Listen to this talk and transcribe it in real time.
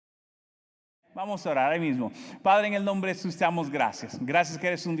Vamos a orar ahí mismo. Padre, en el nombre de Jesús te damos gracias. Gracias que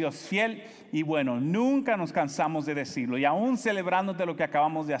eres un Dios fiel y bueno. Nunca nos cansamos de decirlo. Y aún celebrándote lo que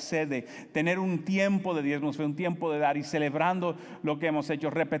acabamos de hacer, de tener un tiempo de diezmos, un tiempo de dar y celebrando lo que hemos hecho,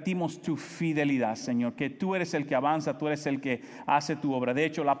 repetimos tu fidelidad, Señor. Que tú eres el que avanza, tú eres el que hace tu obra. De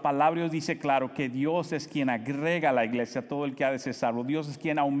hecho, la palabra Dios dice claro que Dios es quien agrega a la iglesia todo el que ha de ser salvo. Dios es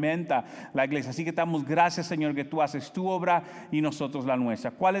quien aumenta la iglesia. Así que te damos gracias, Señor, que tú haces tu obra y nosotros la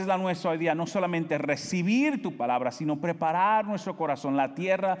nuestra. ¿Cuál es la nuestra hoy día? No solamente recibir tu palabra, sino preparar nuestro corazón, la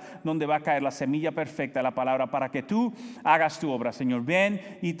tierra donde va a caer la semilla perfecta de la palabra para que tú hagas tu obra, Señor. Ven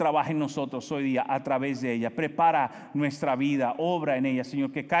y trabaja en nosotros hoy día a través de ella. Prepara nuestra vida, obra en ella,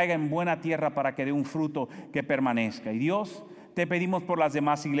 Señor, que caiga en buena tierra para que dé un fruto que permanezca. Y Dios, te pedimos por las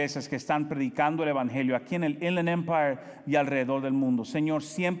demás iglesias que están predicando el evangelio aquí en el Inland Empire y alrededor del mundo. Señor,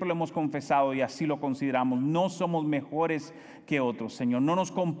 siempre lo hemos confesado y así lo consideramos. No somos mejores que otros, Señor. No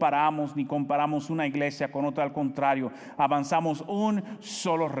nos comparamos ni comparamos una iglesia con otra. Al contrario, avanzamos un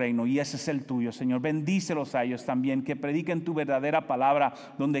solo reino y ese es el tuyo, Señor. Bendícelos a ellos también, que prediquen tu verdadera palabra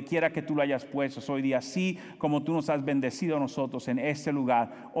donde quiera que tú lo hayas puesto hoy día, así como tú nos has bendecido a nosotros en este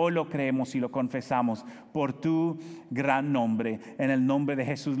lugar. Hoy lo creemos y lo confesamos por tu gran nombre. En el nombre de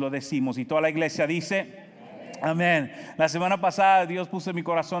Jesús lo decimos y toda la iglesia dice amén. La semana pasada Dios puso en mi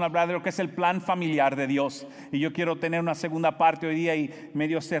corazón hablar de lo que es el plan familiar de Dios. Y yo quiero tener una segunda parte hoy día y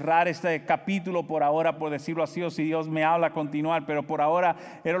medio cerrar este capítulo por ahora, por decirlo así, o si Dios me habla a continuar. Pero por ahora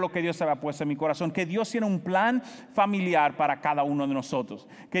era lo que Dios había puesto en mi corazón. Que Dios tiene un plan familiar para cada uno de nosotros.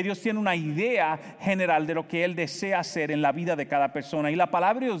 Que Dios tiene una idea general de lo que Él desea hacer en la vida de cada persona. Y la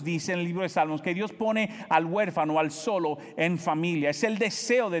palabra de Dios dice en el libro de Salmos que Dios pone al huérfano, al solo en familia. Es el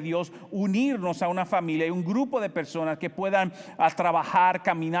deseo de Dios unirnos a una familia y un grupo de personas que puedan trabajar,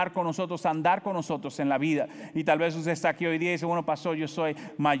 caminar con nosotros, andar con nosotros en la vida. Y tal vez usted está aquí hoy día y dice, bueno, pastor, yo soy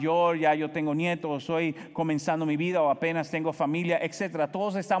mayor, ya yo tengo nietos, soy comenzando mi vida o apenas tengo familia, etcétera.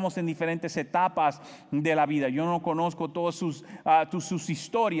 Todos estamos en diferentes etapas de la vida. Yo no conozco todas sus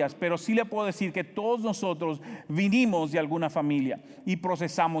historias, pero sí le puedo decir que todos nosotros vinimos de alguna familia y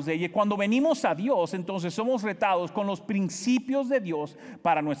procesamos de ella. Y cuando venimos a Dios, entonces somos retados con los principios de Dios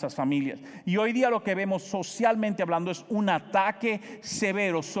para nuestras familias. Y hoy día lo que vemos socialmente hablando es un ataque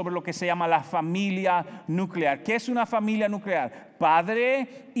severo sobre lo que se llama la familia nuclear. ¿Qué es una familia nuclear?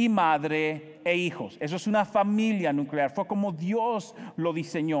 Padre y madre e hijos. Eso es una familia nuclear. Fue como Dios lo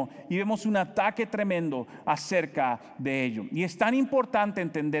diseñó. Y vemos un ataque tremendo acerca de ello. Y es tan importante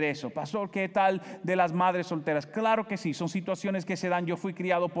entender eso. Pastor, ¿qué tal de las madres solteras? Claro que sí, son situaciones que se dan. Yo fui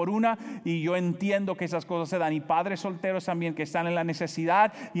criado por una y yo entiendo que esas cosas se dan. Y padres solteros también que están en la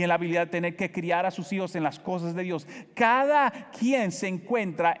necesidad y en la habilidad de tener que criar a sus hijos en las cosas de Dios. Cada quien se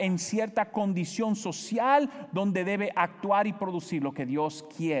encuentra en cierta condición social donde debe actuar y producir lo que Dios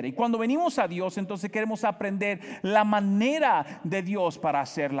quiere. Y cuando venimos a Dios, entonces queremos aprender la manera de Dios para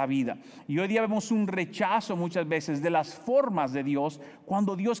hacer la vida. Y hoy día vemos un rechazo muchas veces de las formas de Dios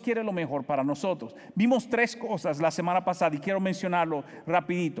cuando Dios quiere lo mejor para nosotros. Vimos 3 cosas la semana pasada y quiero mencionarlo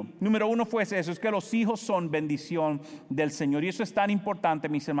rapidito. Número 1 fue eso, es que los hijos son bendición del Señor. Y eso es tan importante,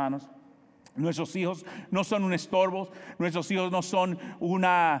 mis hermanos. Nuestros hijos no son un estorbo, nuestros hijos no son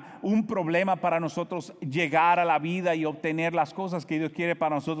un problema para nosotros llegar a la vida y obtener las cosas que Dios quiere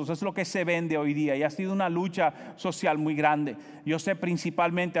para nosotros. Es lo que se vende hoy día y ha sido una lucha social muy grande. Yo sé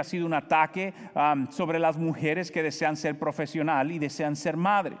principalmente ha sido un ataque sobre las mujeres que desean ser profesional y desean ser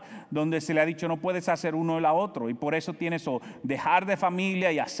madre, donde se le ha dicho no puedes hacer uno y la otro y por eso tienes o dejar de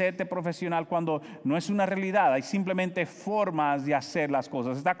familia y hacerte profesional cuando no es una realidad. Hay simplemente formas de hacer las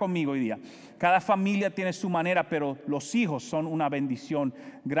cosas. Está conmigo hoy día. Cada familia tiene su manera, pero los hijos son una bendición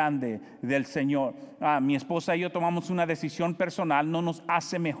grande del Señor. Mi esposa y yo tomamos una decisión personal, no nos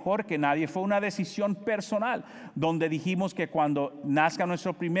hace mejor que nadie, fue una decisión personal, donde dijimos que cuando nazca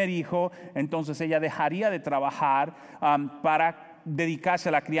nuestro primer hijo, entonces ella dejaría de trabajar para dedicarse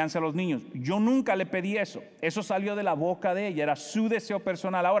a la crianza de los niños. Yo nunca le pedí eso. Eso salió de la boca de ella, era su deseo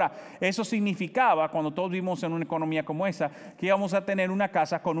personal. Ahora, eso significaba, cuando todos vivimos en una economía como esa, que íbamos a tener una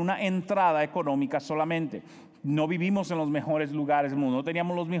casa con una entrada económica solamente. No vivimos en los mejores lugares del mundo, no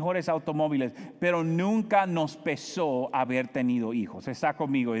teníamos los mejores automóviles, pero nunca nos pesó haber tenido hijos. ¿Está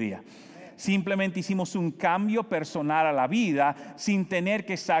conmigo hoy día? Simplemente hicimos un cambio personal a la vida sin tener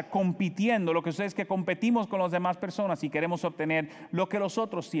que estar compitiendo. Lo que sucede es que competimos con las demás personas y queremos obtener lo que los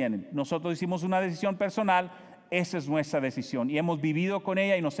otros tienen. Nosotros hicimos una decisión personal, esa es nuestra decisión y hemos vivido con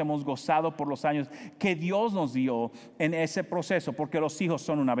ella y nos hemos gozado por los años que Dios nos dio en ese proceso, porque los hijos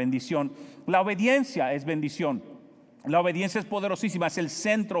son una bendición. La obediencia es bendición. La obediencia es poderosísima, es el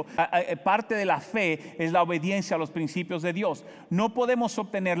centro, parte de la fe es la obediencia a los principios de Dios. No podemos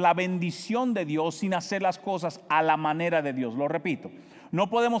obtener la bendición de Dios sin hacer las cosas a la manera de Dios. Lo repito, no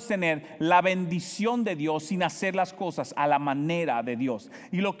podemos tener la bendición de Dios sin hacer las cosas a la manera de Dios.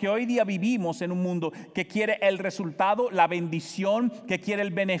 Y lo que hoy día vivimos en un mundo que quiere el resultado, la bendición, que quiere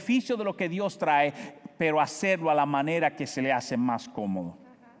el beneficio de lo que Dios trae, pero hacerlo a la manera que se le hace más cómodo.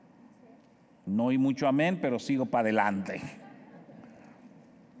 No hay mucho amén, pero sigo para adelante.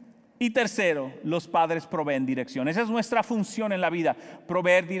 Y tercero, los padres proveen dirección. Esa es nuestra función en la vida,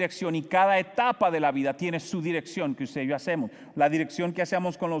 proveer dirección. Y cada etapa de la vida tiene su dirección que usted y yo hacemos. La dirección que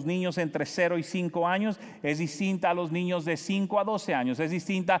hacemos con los niños entre 0 y 5 años es distinta a los niños de 5 a 12 años. Es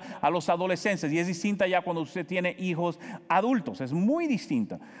distinta a los adolescentes y es distinta ya cuando usted tiene hijos adultos. Es muy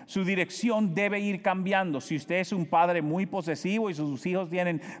distinta. Su dirección debe ir cambiando. Si usted es un padre muy posesivo y sus hijos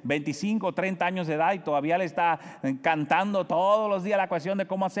tienen 25 o 30 años de edad y todavía le está cantando todos los días la cuestión de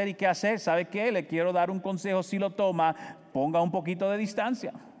cómo hacer y qué hacer, ¿sabe qué? Le quiero dar un consejo. Si lo toma, ponga un poquito de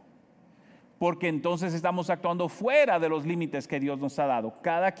distancia, porque entonces estamos actuando fuera de los límites que Dios nos ha dado.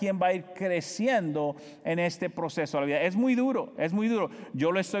 Cada quien va a ir creciendo en este proceso de la vida. Es muy duro, es muy duro.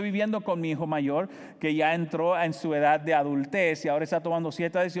 Yo lo estoy viviendo con mi hijo mayor, que ya entró en su edad de adultez y ahora está tomando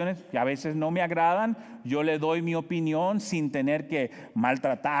ciertas decisiones que a veces no me agradan. Yo le doy mi opinión sin tener que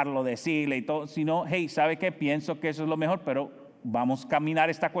maltratarlo, decirle y todo, sino, hey, ¿sabe qué? Pienso que eso es lo mejor, pero vamos a caminar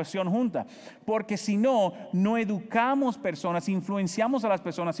esta cuestión junta, porque si no, no educamos personas, influenciamos a las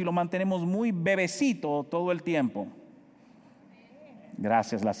personas y lo mantenemos muy bebecito todo el tiempo.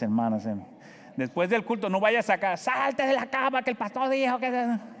 Gracias las hermanas. Después del culto no vaya a sacar, salte de la cama que el pastor dijo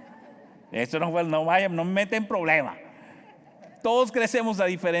que... Eso no me mete en problema. Todos crecemos a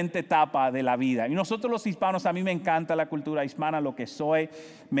diferente etapa de la vida. Y nosotros los hispanos, a mí me encanta la cultura hispana, lo que soy,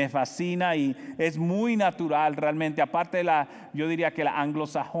 me fascina y es muy natural realmente. Aparte de yo diría que la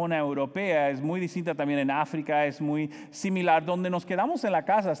anglosajona europea es muy distinta también en África, es muy similar, donde nos quedamos en la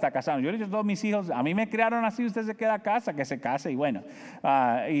casa hasta casarnos. Yo le digo a todos mis hijos, a mí me criaron así, usted se queda a casa, que se case y bueno.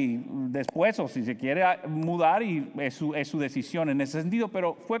 Y después, o si se quiere mudar, y es su decisión en ese sentido,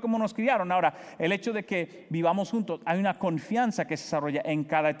 pero fue como nos criaron. Ahora, el hecho de que vivamos juntos, hay una confianza que se desarrolla en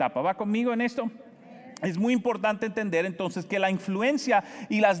cada etapa. ¿Va conmigo en esto? Es muy importante entender entonces que la influencia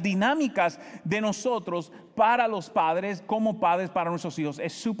y las dinámicas de nosotros para los padres, como padres para nuestros hijos,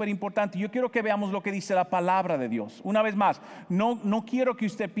 es súper importante. Yo quiero que veamos lo que dice la palabra de Dios. Una vez más, no quiero que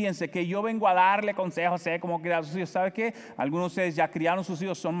usted piense que yo vengo a darle consejos, sé cómo criar a sus hijos. ¿Sabe qué? Algunos de ustedes ya criaron sus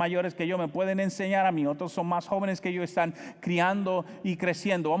hijos, son mayores que yo, me pueden enseñar a mí. Otros son más jóvenes que yo, están criando y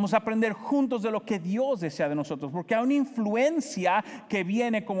creciendo. Vamos a aprender juntos de lo que Dios desea de nosotros, porque hay una influencia que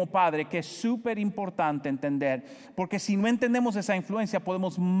viene como padre que es súper importante entender, porque si no entendemos esa influencia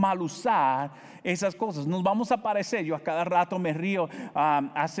podemos mal usar esas cosas, nos vamos a parecer. Yo a cada rato me río.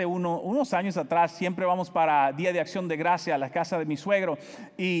 Hace unos años atrás siempre vamos para Día de Acción de Gracia a la casa de mi suegro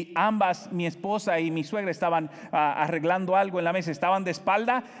y ambas, mi esposa y mi suegra, estaban arreglando algo en la mesa, estaban de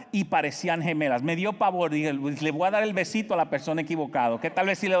espalda y parecían gemelas. Me dio pavor, dije, le voy a dar el besito a la persona equivocada, que tal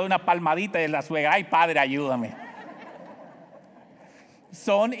vez si le doy una palmadita y la suegra, ay padre ayúdame.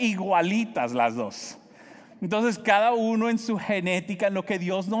 Son igualitas las dos. Entonces cada uno en su genética, en lo que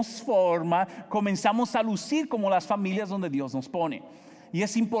Dios nos forma, comenzamos a lucir como las familias donde Dios nos pone. Y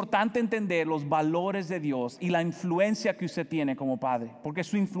es importante entender los valores de Dios y la influencia que usted tiene como padre, porque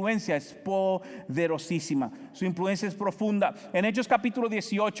su influencia es poderosísima, su influencia es profunda. En Hechos capítulo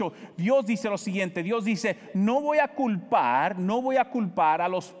 18, Dios dice lo siguiente, Dios dice, no voy a culpar a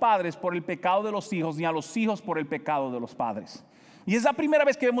los padres por el pecado de los hijos, ni a los hijos por el pecado de los padres. Y es la primera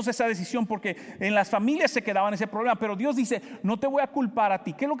vez que vemos esa decisión, porque en las familias se quedaban ese problema, pero Dios dice, no te voy a culpar a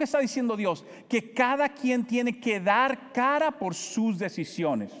ti. ¿Qué es lo que está diciendo Dios? Que cada quien tiene que dar cara por sus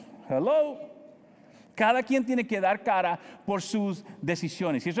decisiones. Hello. Cada quien tiene que dar cara por sus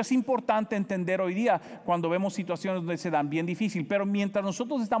decisiones. Y eso es importante entender hoy día cuando vemos situaciones donde se dan bien difícil. Pero mientras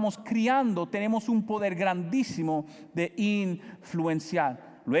nosotros estamos criando, tenemos un poder grandísimo de influenciar.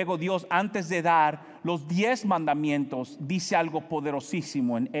 Luego Dios, antes de dar los 10 mandamientos, dice algo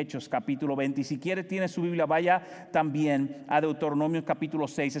poderosísimo en Hechos capítulo 20. Y si quiere, tiene su Biblia, vaya también a Deuteronomio capítulo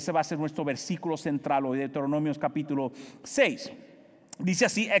 6. Ese va a ser nuestro versículo central hoy, Deuteronomio capítulo 6. Dice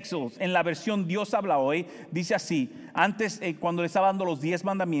así Éxodo, en la versión Dios habla hoy, dice así, antes cuando le estaba dando los 10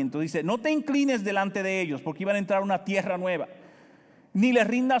 mandamientos, dice, no te inclines delante de ellos porque iban a entrar a una tierra nueva, ni les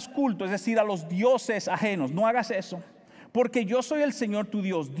rindas culto, es decir, a los dioses ajenos, no hagas eso. Porque yo soy el Señor tu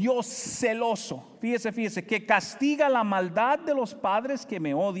Dios, Dios celoso. Fíjese, que castiga la maldad de los padres que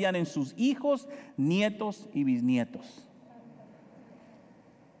me odian en sus hijos, nietos y bisnietos.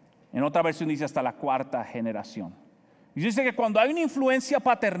 En otra versión dice hasta la 4ª generación. Y dice que cuando hay una influencia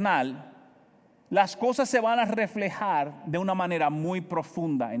paternal, las cosas se van a reflejar de una manera muy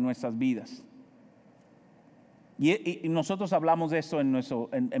profunda en nuestras vidas. Y nosotros hablamos de esto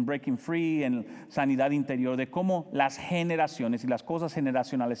en Breaking Free, en Sanidad Interior, de cómo las generaciones y las cosas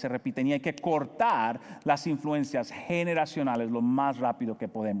generacionales se repiten y hay que cortar las influencias generacionales lo más rápido que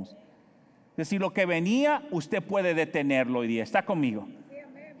podemos. Es decir, lo que venía, usted puede detenerlo hoy día. ¿Está conmigo?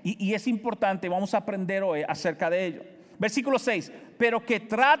 Y es importante, vamos a aprender hoy acerca de ello. Versículo 6, pero que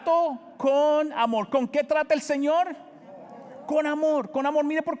trato con amor. ¿Con qué trata el Señor? Con amor,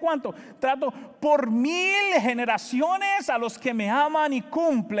 mire por cuánto. Trato por 1000 generaciones a los que me aman y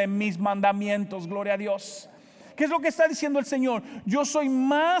cumplen mis mandamientos. Gloria a Dios. ¿Qué es lo que está diciendo el Señor? Yo soy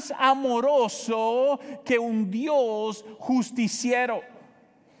más amoroso que un Dios justiciero.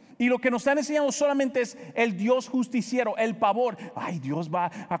 Y lo que nos están enseñando solamente es el Dios justiciero, el pavor. Ay, Dios va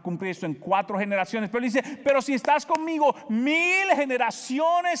a cumplir esto en 4 generaciones. Pero dice, pero si estás conmigo, 1000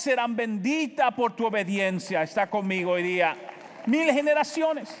 generaciones serán benditas por tu obediencia. Está conmigo hoy día. 1000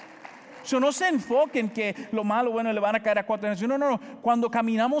 generaciones. No se enfoquen que lo malo, bueno, le van a caer a 4 generaciones. No. Cuando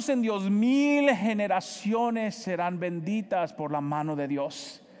caminamos en Dios, 1000 generaciones serán benditas por la mano de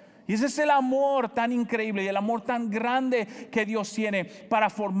Dios. Y ese es el amor tan increíble y el amor tan grande que Dios tiene para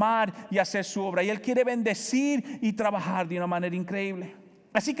formar y hacer su obra. Y Él quiere bendecir y trabajar de una manera increíble.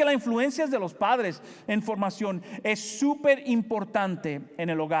 Así que la influencia de los padres en formación es súper importante en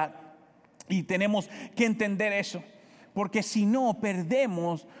el hogar. Y tenemos que entender eso. Porque si no,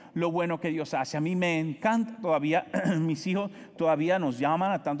 perdemos lo bueno que Dios hace. A mí me encanta todavía, mis hijos todavía nos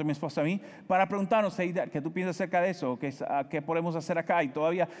llaman, tanto mi esposa a mí, para preguntarnos, ¿qué tú piensas acerca de eso? ¿Qué podemos hacer acá?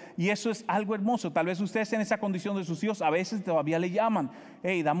 Y eso es algo hermoso. Tal vez ustedes en esa condición de sus hijos, a veces todavía le llaman,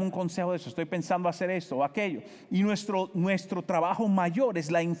 hey, dame un consejo de eso, estoy pensando hacer esto o aquello. Y nuestro trabajo mayor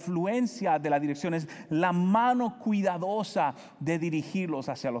es la influencia de la dirección, es la mano cuidadosa de dirigirlos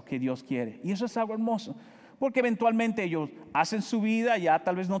hacia lo que Dios quiere. Y eso es algo hermoso. Porque eventualmente ellos hacen su vida, ya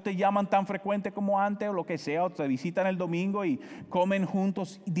tal vez no te llaman tan frecuente como antes o lo que sea, o te visitan el domingo y comen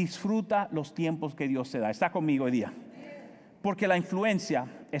juntos. Disfruta los tiempos que Dios te da. ¿Está conmigo hoy día? Porque la influencia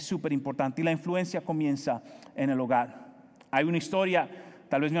es súper importante y la influencia comienza en el hogar. Hay una historia,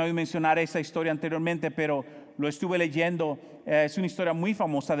 tal vez me había mencionado esa historia anteriormente, pero lo estuve leyendo. Es una historia muy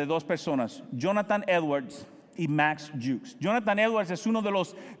famosa de 2 personas, Jonathan Edwards y Max Jukes. Jonathan Edwards es uno de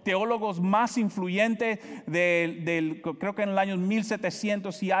los teólogos más influyentes creo que en el año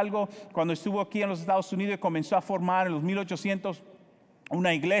 1700 y algo, cuando estuvo aquí en los Estados Unidos y comenzó a formar en los 1800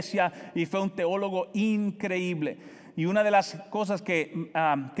 una iglesia, y fue un teólogo increíble. Y una de las cosas que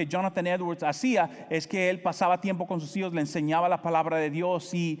Jonathan Edwards hacía es que él pasaba tiempo con sus hijos, le enseñaba la palabra de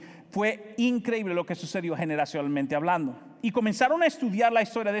Dios, y fue increíble lo que sucedió generacionalmente hablando. Y comenzaron a estudiar la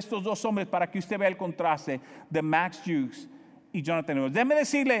historia de estos 2 hombres para que usted vea el contraste de Max Jukes y Jonathan Edwards. Déjeme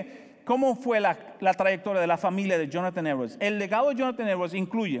decirle cómo fue la trayectoria de la familia de Jonathan Edwards. El legado de Jonathan Edwards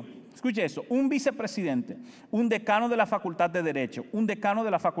incluye, escuche eso, un vicepresidente, un decano de la Facultad de Derecho, un decano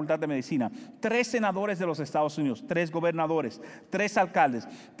de la Facultad de Medicina, 3 senadores de los Estados Unidos, 3 gobernadores, 3 alcaldes,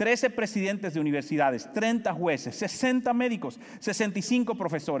 13 presidentes de universidades, 30 jueces, 60 médicos, 65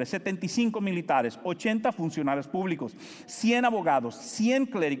 profesores, 75 militares, 80 funcionarios públicos, 100 abogados, 100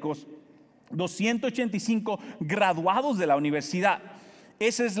 clérigos, 285 graduados de la universidad.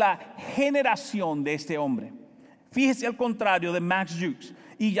 Esa es la generación de este hombre. Fíjese al contrario de Max Jukes.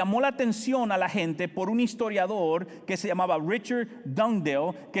 Y llamó la atención a la gente por un historiador que se llamaba Richard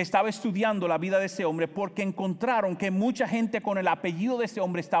Dugdale, que estaba estudiando la vida de ese hombre, porque encontraron que mucha gente con el apellido de ese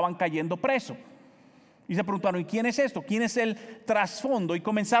hombre estaban cayendo preso. Y se preguntaron, ¿y quién es esto? ¿Quién es el trasfondo? Y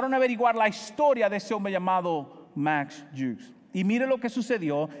comenzaron a averiguar la historia de ese hombre llamado Max Jukes. Y mire lo que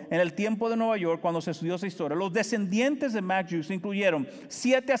sucedió en el tiempo de Nueva York cuando se estudió esa historia. Los descendientes de Max Jukes incluyeron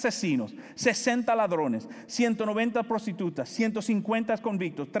 7 asesinos, 60 ladrones, 190 prostitutas, 150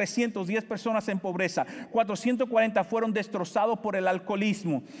 convictos, 310 personas en pobreza, 440 fueron destrozados por el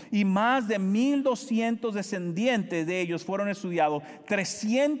alcoholismo y más de 1200 descendientes de ellos fueron estudiados.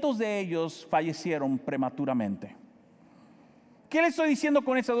 300 de ellos fallecieron prematuramente. ¿Qué le estoy diciendo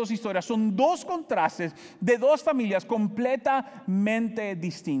con esas 2 historias? Son 2 contrastes de 2 familias completamente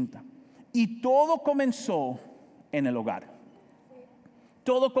distintas. Y todo comenzó en el hogar.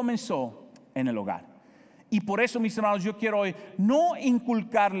 Todo comenzó en el hogar. Y por eso, mis hermanos, yo quiero hoy no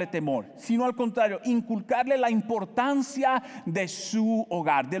inculcarle temor, sino al contrario, inculcarle la importancia de su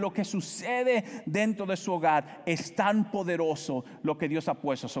hogar, de lo que sucede dentro de su hogar. Es tan poderoso lo que Dios ha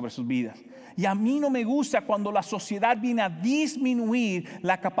puesto sobre sus vidas. Y a mí no me gusta cuando la sociedad viene a disminuir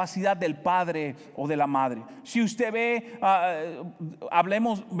la capacidad del padre o de la madre. Si usted ve,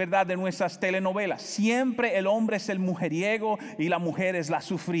 hablemos, ¿verdad?, de nuestras telenovelas. Siempre el hombre es el mujeriego y la mujer es la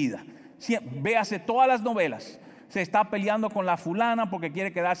sufrida. Véase todas las novelas. Se está peleando con la fulana porque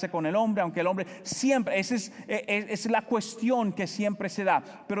quiere quedarse con el hombre, aunque el hombre siempre, esa es la cuestión que siempre se da.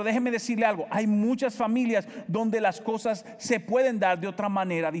 Pero déjeme decirle algo, hay muchas familias donde las cosas se pueden dar de otra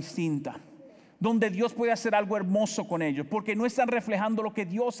manera distinta, donde Dios puede hacer algo hermoso con ellos, porque no están reflejando lo que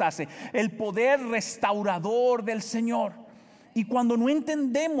Dios hace, el poder restaurador del Señor. Y cuando no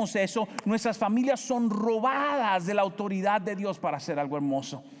entendemos eso, nuestras familias son robadas de la autoridad de Dios para hacer algo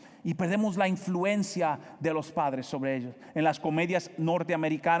hermoso. Y perdemos la influencia de los padres sobre ellos. En las comedias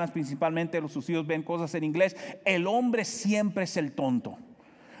norteamericanas, principalmente sus hijos ven cosas en inglés. El hombre siempre es el tonto.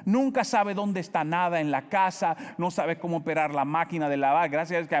 Nunca sabe dónde está nada en la casa. No sabe cómo operar la máquina de lavar.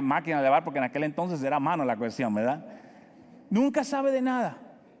 Gracias a Dios que hay máquina de lavar, porque en aquel entonces era a mano la cuestión, ¿verdad? Nunca sabe de nada.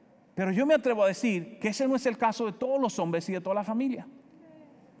 Pero yo me atrevo a decir que ese no es el caso de todos los hombres y de toda la familia.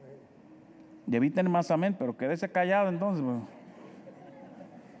 Debí tener más amén, pero quédese callado entonces.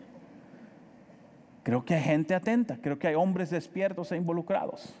 Creo que hay gente atenta, creo que hay hombres despiertos e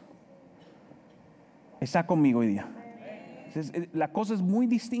involucrados. Está conmigo hoy día. La cosa es muy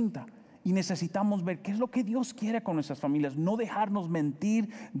distinta y necesitamos ver qué es lo que Dios quiere con nuestras familias. No dejarnos mentir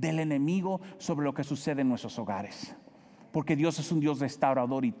del enemigo sobre lo que sucede en nuestros hogares. Porque Dios es un Dios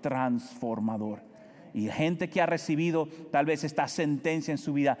restaurador y transformador. Y gente que ha recibido tal vez esta sentencia en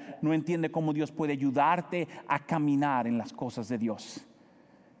su vida no entiende cómo Dios puede ayudarte a caminar en las cosas de Dios.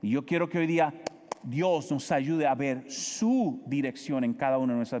 Y yo quiero que hoy día Dios nos ayude a ver su dirección en cada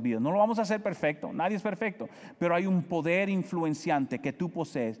una de nuestras vidas. No lo vamos a hacer perfecto, nadie es perfecto, pero hay un poder influenciante que tú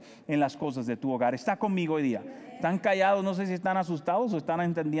posees en las cosas de tu hogar. Está conmigo hoy día. Están callados, no sé si están asustados o están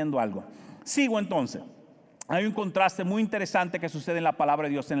entendiendo algo. Sigo entonces. Hay un contraste muy interesante que sucede en la palabra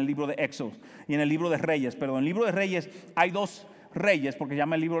de Dios en el libro de Éxodo y en el libro de Reyes. Perdón, en el libro de Reyes hay dos reyes, porque se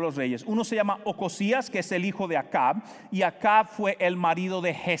llama el libro de los reyes. Uno se llama Ocosías, que es el hijo de Acab, y Acab fue el marido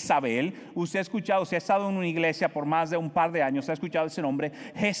de Jezabel. Usted ha escuchado, si ha estado en una iglesia por más de un par de años, ha escuchado ese nombre,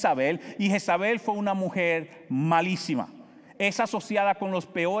 Jezabel. Y Jezabel fue una mujer malísima. Es asociada con los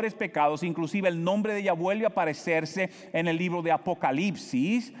peores pecados. Inclusive el nombre de ella vuelve a aparecerse en el libro de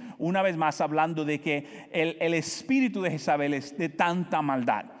Apocalipsis, una vez más hablando de que el espíritu de Jezabel es de tanta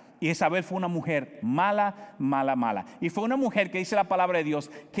maldad. Y Jezabel fue una mujer mala, mala, mala. Y fue una mujer que dice la palabra de Dios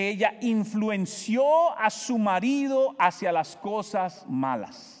que ella influenció a su marido hacia las cosas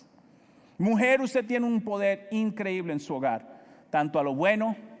malas. Mujer, usted tiene un poder increíble en su hogar, tanto a lo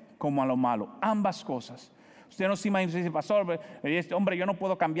bueno como a lo malo, ambas cosas. Usted no se imagina, dice, pastor, este hombre yo no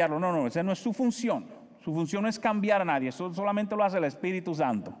puedo cambiarlo. No, esa no es su función. Su función no es cambiar a nadie, eso solamente lo hace el Espíritu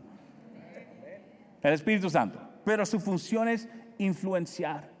Santo. El Espíritu Santo. Pero su función es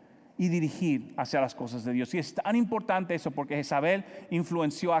influenciar y dirigir hacia las cosas de Dios. Y es tan importante eso porque Jezabel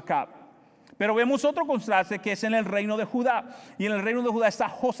influenció a Acab. Pero vemos otro contraste que es en el reino de Judá. Y en el reino de Judá está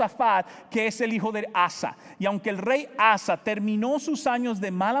Josafat, que es el hijo de Asa. Y aunque el rey Asa terminó sus años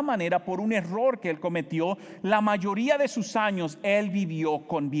de mala manera por un error que él cometió, la mayoría de sus años él vivió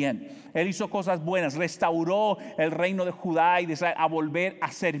con bien. Él hizo cosas buenas, restauró el reino de Judá y de Israel a volver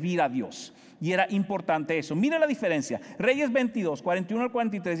a servir a Dios. Y era importante eso. Mira la diferencia. Reyes 22, 41 al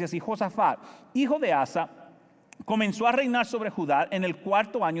 43 dice así: Josafat, hijo de Asa, comenzó a reinar sobre Judá en el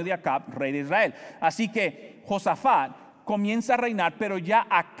 4º año de Acab, rey de Israel. Así que Josafat comienza a reinar, pero ya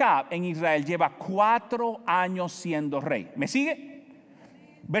Acab en Israel lleva 4 años siendo rey. ¿Me sigue?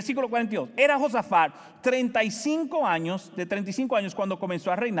 Versículo 42. Era Josafat de 35 años cuando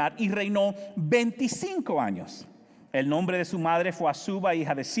comenzó a reinar y reinó 25 años. El nombre de su madre fue Azuba,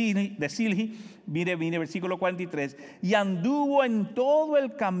 hija de Silhi. Mire, versículo 43. Y anduvo en todo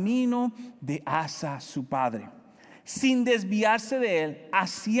el camino de Asa, su padre, sin desviarse de él,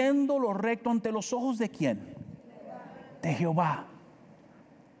 haciendo lo recto ante los ojos ¿de quién? De Jehová.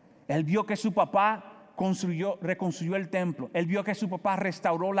 Él vio que su papá reconstruyó el templo. Él vio que su papá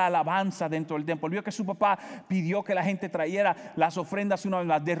restauró la alabanza dentro del templo. Él vio que su papá pidió que la gente trayera las ofrendas una vez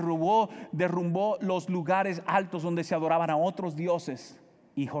más. Derrumbó los lugares altos donde se adoraban a otros dioses.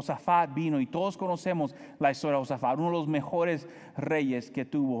 Y Josafat vino, y todos conocemos la historia de Josafat, uno de los mejores reyes que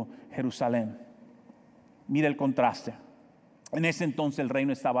tuvo Jerusalén. Mira el contraste. En ese entonces el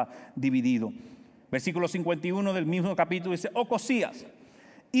reino estaba dividido. Versículo 51 del mismo capítulo dice: Ocosías,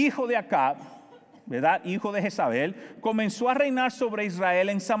 hijo de Acab, ¿verdad? Hijo de Jezabel, comenzó a reinar sobre Israel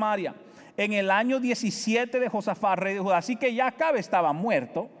en Samaria en el año 17 de Josafat, rey de Judá. Así que ya Acabe estaba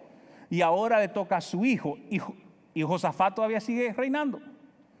muerto y ahora le toca a su hijo. Y Josafat todavía sigue reinando.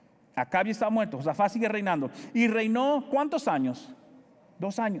 Acabe está muerto, Josafat sigue reinando. Y reinó, ¿cuántos años?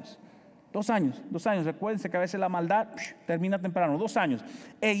 2 años. 2 años. Recuérdense que a veces la maldad termina temprano. 2 años.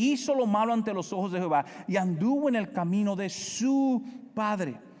 E hizo lo malo ante los ojos de Jehová y anduvo en el camino de su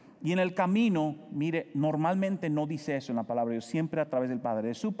padre. Y en el camino, mire, normalmente no dice eso en la palabra de Dios, siempre a través del padre,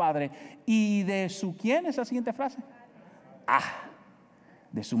 de su padre y de su, ¿quién es la siguiente frase?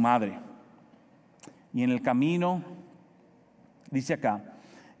 De su madre. Y en el camino, dice acá,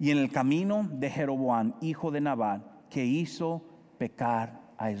 y en el camino de Jeroboam, hijo de Nabat, que hizo pecar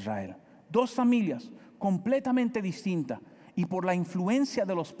a Israel. 2 familias completamente distintas y por la influencia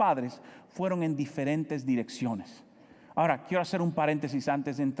de los padres fueron en diferentes direcciones. Ahora, quiero hacer un paréntesis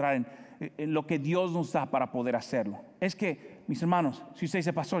antes de entrar en lo que Dios nos da para poder hacerlo. Es que, mis hermanos, si usted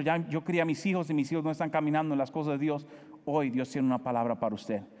dice, pastor, ya yo crié a mis hijos y mis hijos no están caminando en las cosas de Dios, hoy Dios tiene una palabra para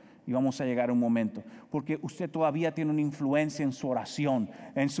usted. Y vamos a llegar a un momento, porque usted todavía tiene una influencia en su oración,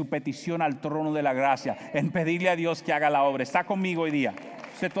 en su petición al trono de la gracia, en pedirle a Dios que haga la obra. Está conmigo hoy día.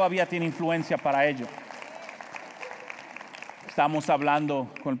 Usted todavía tiene influencia para ello. Estamos hablando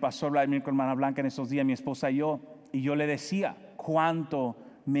con el pastor Vladimir, con hermana Blanca en esos días, mi esposa y yo le decía cuánto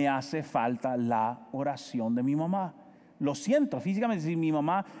me hace falta la oración de mi mamá. Lo siento físicamente, si mi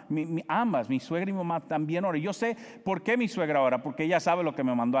mamá, ambas, mi suegra y mi mamá también oran. Yo sé por qué mi suegra ora, porque ella sabe lo que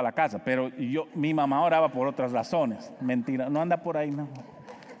me mandó a la casa, pero mi mamá oraba por otras razones. Mentira, no anda por ahí, no.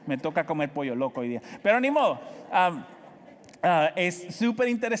 Me toca comer pollo loco hoy día. Pero ni modo. Es súper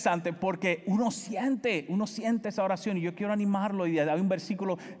interesante porque uno siente esa oración y yo quiero animarlo. Y hay un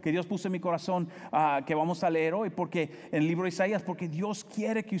versículo que Dios puso en mi corazón que vamos a leer hoy, porque en el libro de Isaías, porque Dios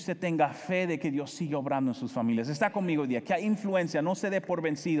quiere que usted tenga fe de que Dios sigue obrando en sus familias. Está conmigo hoy día, que hay influencia, no se dé por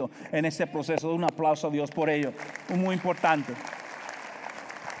vencido en este proceso. Un aplauso a Dios por ello, muy importante.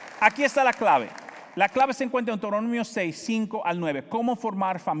 Aquí está la clave. La clave se encuentra en Deuteronomio 6, 5 al 9. ¿Cómo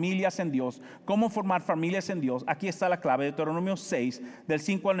formar familias en Dios? ¿Cómo formar familias en Dios? Aquí está la clave. Deuteronomio 6, del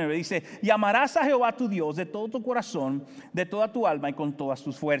 5 al 9. Dice, y amarás a Jehová tu Dios de todo tu corazón, de toda tu alma y con todas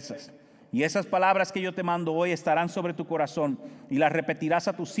tus fuerzas. Y esas palabras que yo te mando hoy estarán sobre tu corazón y las repetirás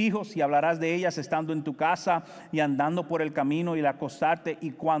a tus hijos y hablarás de ellas estando en tu casa y andando por el camino y al acostarte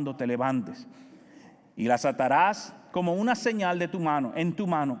y cuando te levantes. Y las atarás como una señal de tu mano, en tu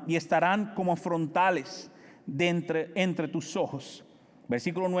mano, y estarán como frontales entre tus ojos.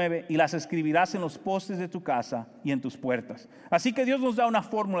 Versículo 9, y las escribirás en los postes de tu casa y en tus puertas. Así que Dios nos da una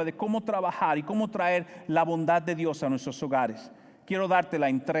fórmula de cómo trabajar y cómo traer la bondad de Dios a nuestros hogares. Quiero dártela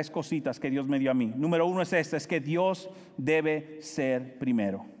en 3 cositas que Dios me dio a mí. Número 1 es esta, es que Dios debe ser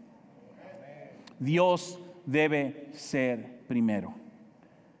primero. Dios debe ser primero.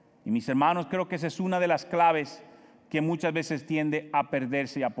 Y mis hermanos, creo que esa es una de las claves que muchas veces tiende a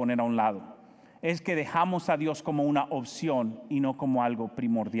perderse y a poner a un lado. Es que dejamos a Dios como una opción y no como algo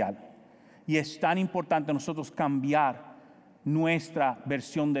primordial. Y es tan importante nosotros cambiar nuestra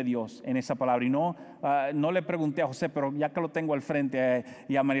versión de Dios en esa palabra. Y no le pregunté a José, pero ya que lo tengo al frente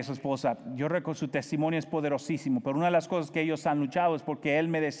y a María su esposa, yo recuerdo su testimonio es poderosísimo, pero una de las cosas que ellos han luchado es porque él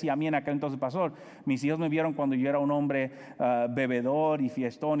me decía a mí en aquel entonces, pastor, mis hijos me vieron cuando yo era un hombre bebedor y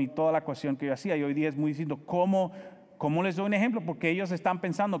fiestón y toda la cuestión que yo hacía, y hoy día es muy distinto. ¿Cómo les doy un ejemplo? Porque ellos están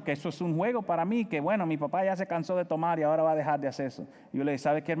pensando que eso es un juego para mí, que bueno, mi papá ya se cansó de tomar y ahora va a dejar de hacer eso. Y yo le dije,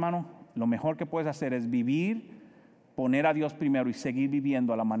 ¿sabe qué, hermano? Lo mejor que puedes hacer es vivir, poner a Dios primero y seguir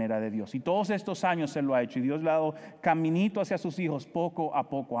viviendo a la manera de Dios. Y todos estos años Él lo ha hecho y Dios le ha dado caminito hacia sus hijos poco a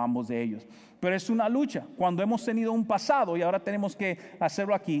poco a ambos de ellos. Pero es una lucha. Cuando hemos tenido un pasado y ahora tenemos que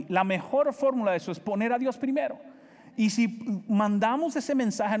hacerlo aquí, la mejor fórmula de eso es poner a Dios primero. Y si mandamos ese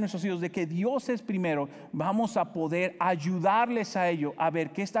mensaje a nuestros hijos de que Dios es primero, vamos a poder ayudarles a ello a ver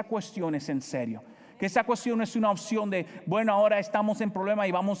que esta cuestión es en serio. Que esta cuestión es una opción de, bueno, ahora estamos en problema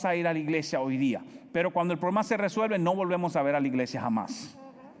y vamos a ir a la iglesia hoy día. Pero cuando el problema se resuelve, no volvemos a ver a la iglesia jamás.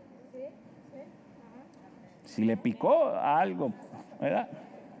 Si le picó algo, ¿verdad?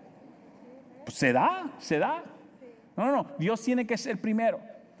 Pues se da. No, Dios tiene que ser primero.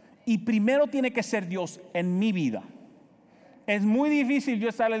 Y primero tiene que ser Dios en mi vida. Es muy difícil yo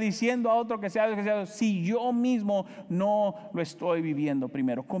estarle diciendo a otro que sea si yo mismo no lo estoy viviendo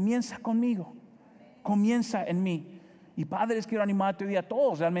primero. Comienza conmigo. Comienza en mí. Y padres, quiero animarte hoy día,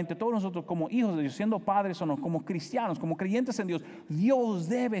 todos nosotros como hijos de Dios, siendo padres o no, como cristianos, como creyentes en Dios, Dios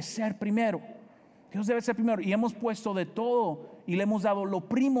debe ser primero. Dios debe ser primero. Y hemos puesto de todo y le hemos dado lo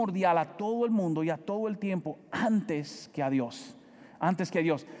primordial a todo el mundo y a todo el tiempo antes que a Dios. antes que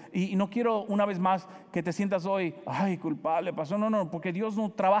Dios. Y no quiero una vez más que te sientas hoy, ay, culpable, pasó. No, porque Dios no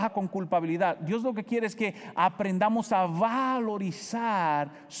trabaja con culpabilidad. Dios lo que quiere es que aprendamos a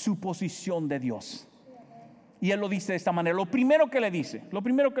valorizar su posición de Dios. Y Él lo dice de esta manera. Lo primero que le dice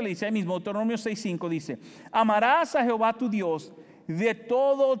ahí mismo, Deuteronomio 6:5 dice: amarás a Jehová tu Dios de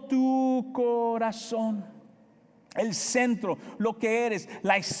todo tu corazón. El centro, lo que eres,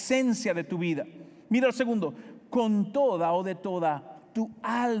 la esencia de tu vida. Mira el segundo, con toda o de toda tu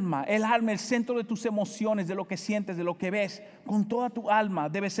alma. El alma, el centro de tus emociones, de lo que sientes, de lo que ves. Con toda tu alma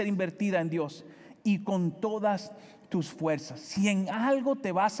debe ser invertida en Dios. Y con todas tus fuerzas. Si en algo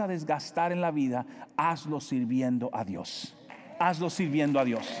te vas a desgastar en la vida, hazlo sirviendo a Dios. Hazlo sirviendo a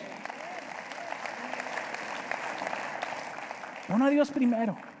Dios. Pon a Dios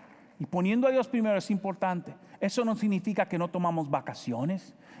primero. Y poniendo a Dios primero es importante. Eso no significa que no tomamos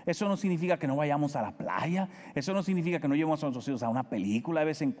vacaciones. Eso no significa que no vayamos a la playa. Eso no significa que no llevemos a nuestros hijos a una película de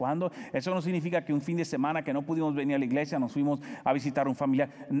vez en cuando. Eso no significa que un fin de semana que no pudimos venir a la iglesia nos fuimos a visitar a un familiar.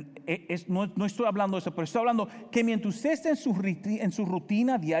 No estoy hablando de eso, pero estoy hablando que mientras usted esté en su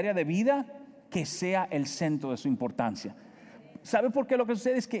rutina diaria de vida, que sea el centro de su importancia. ¿Sabe por qué? Lo que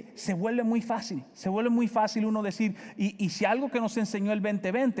sucede es que se vuelve muy fácil uno decir, y si algo que nos enseñó el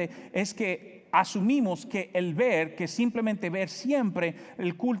 2020 es que asumimos que simplemente ver siempre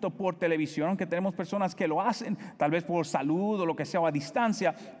el culto por televisión, aunque tenemos personas que lo hacen, tal vez por salud o lo que sea, o a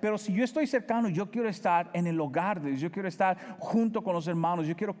distancia, pero si yo estoy cercano, yo quiero estar en el hogar de Dios, yo quiero estar junto con los hermanos,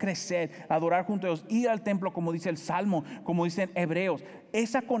 yo quiero crecer, adorar junto a Dios, ir al templo como dice el Salmo, como dicen Hebreos.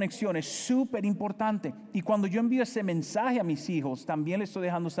 Esa conexión es súper importante, y cuando yo envío ese mensaje a mis hijos, también les estoy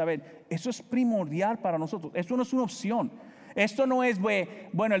dejando saber, eso es primordial para nosotros, eso no es una opción. Esto no es,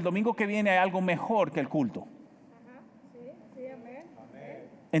 bueno, el domingo que viene hay algo mejor que el culto. Sí, amén.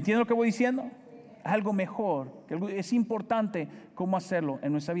 ¿Entienden lo que voy diciendo? Algo mejor. Es importante cómo hacerlo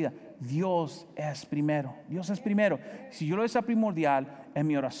en nuestra vida. Dios es primero. Dios es primero. Si yo lo hago primordial en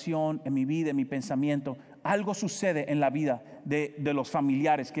mi oración, en mi vida, en mi pensamiento, algo sucede en la vida de los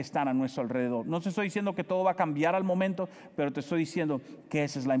familiares que están a nuestro alrededor. No te estoy diciendo que todo va a cambiar al momento, pero te estoy diciendo que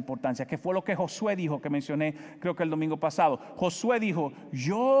esa es la importancia. Que fue lo que Josué dijo, que mencioné creo que el domingo pasado. Josué dijo: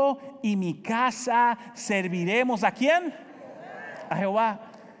 yo y mi casa serviremos ¿a quién? A Jehová.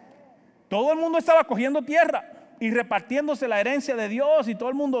 Todo el mundo estaba cogiendo tierra y repartiéndose la herencia de Dios, y todo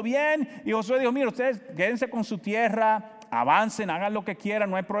el mundo bien. Y Josué dijo: mira, ustedes quédense con su tierra, avancen, hagan lo que quieran,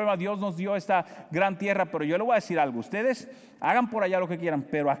 no hay problema, Dios nos dio esta gran tierra, pero yo le voy a decir algo, ustedes hagan por allá lo que quieran,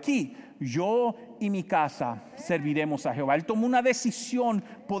 pero aquí yo y mi casa serviremos a Jehová. Él tomó una decisión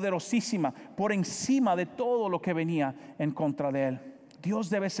poderosísima por encima de todo lo que venía en contra de él. Dios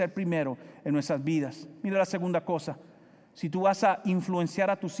debe ser primero en nuestras vidas. Mira la segunda cosa, si tú vas a influenciar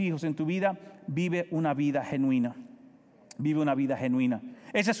a tus hijos en tu vida, vive una vida genuina. Vive una vida genuina.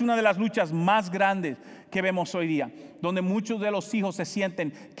 Esa es una de las luchas más grandes que vemos hoy día, donde muchos de los hijos se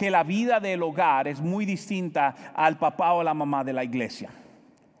sienten que la vida del hogar es muy distinta al papá o la mamá de la iglesia.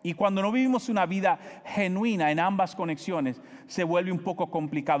 Y cuando no vivimos una vida genuina en ambas conexiones, se vuelve un poco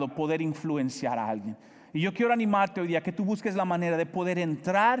complicado poder influenciar a alguien. Y yo quiero animarte hoy día que tú busques la manera de poder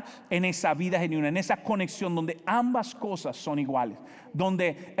entrar en esa vida genuina, en esa conexión donde ambas cosas son iguales,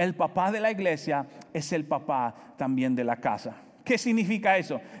 donde el papá de la iglesia es el papá también de la casa. ¿Qué significa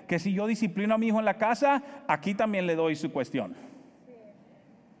eso? Que si yo disciplino a mi hijo en la casa, aquí también le doy su cuestión.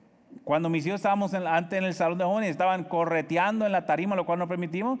 Cuando mis hijos estábamos antes en el salón de jóvenes, estaban correteando en la tarima, lo cual no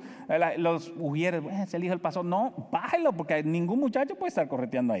permitimos, los ujieres, es el hijo del pastor. No, bájelo, porque ningún muchacho puede estar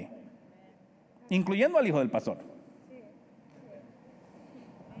correteando ahí, incluyendo al hijo del pastor.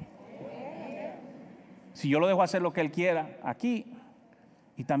 Si yo lo dejo hacer lo que él quiera aquí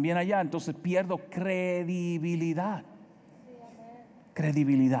y también allá, entonces pierdo credibilidad.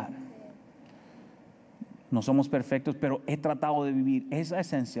 Credibilidad. No somos perfectos, pero he tratado de vivir esa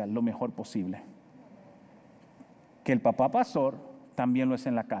esencia lo mejor posible. Que el papá pastor también lo es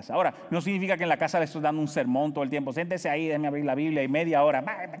en la casa. Ahora, no significa que en la casa le estoy dando un sermón todo el tiempo. Siéntese ahí, déjeme abrir la Biblia y media hora,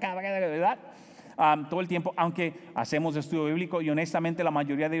 ¿verdad? Todo el tiempo, aunque hacemos estudio bíblico, y honestamente la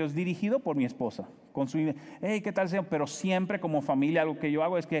mayoría de ellos dirigido por mi esposa, con su hey, ¿qué tal señor? Pero siempre como familia algo que yo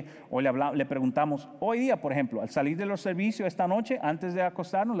hago es que hoy le preguntamos, hoy día por ejemplo, al salir de los servicios esta noche, antes de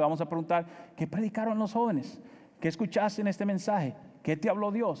acostarnos, le vamos a preguntar, ¿qué predicaron los jóvenes? ¿Qué escuchaste en este mensaje? ¿Qué te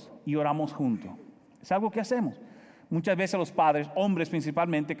habló Dios? Y oramos juntos. Es algo que hacemos. Muchas veces los padres, hombres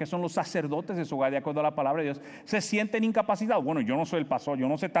principalmente, que son los sacerdotes de su hogar, de acuerdo a la palabra de Dios, se sienten incapacitados. Bueno, yo no soy el pastor, yo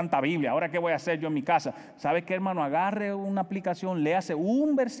no sé tanta Biblia, ¿ahora qué voy a hacer yo en mi casa? ¿Sabe qué, hermano? Agarre una aplicación, léase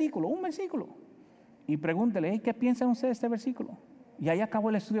un versículo, y pregúntele, hey, ¿qué piensan ustedes de este versículo? Y ahí acabó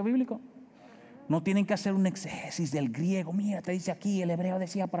el estudio bíblico. No tienen que hacer un exégesis del griego. Mira, te dice aquí, el hebreo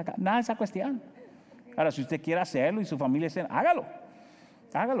decía por acá. Nada de esa cuestión. Ahora, si usted quiere hacerlo y su familia dice, hágalo,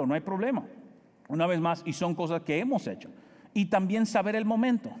 no hay problema. Una vez más, y son cosas que hemos hecho. Y también saber el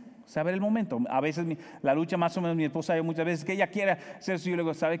momento. A veces la lucha más o menos mi esposa y muchas veces que ella quiere hacer el suyo. Le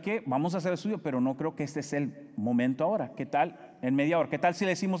digo, ¿sabe qué? Vamos a hacer el suyo, pero no creo que este es el momento ahora. ¿Qué tal en media hora? ¿Qué tal si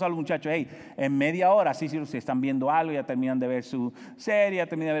le decimos al muchacho, hey, en media hora, si están viendo algo, ya terminan de ver su serie, ya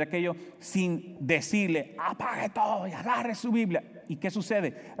terminan de ver aquello, sin decirle, apague todo y agarre su Biblia? ¿Y qué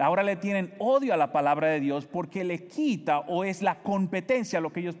sucede? Ahora le tienen odio a la palabra de Dios porque le quita o es la competencia a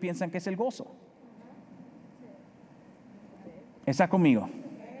lo que ellos piensan que es el gozo. ¿Está conmigo?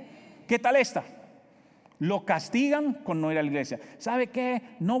 ¿Qué tal esta? Lo castigan con no ir a la iglesia. ¿Sabe qué?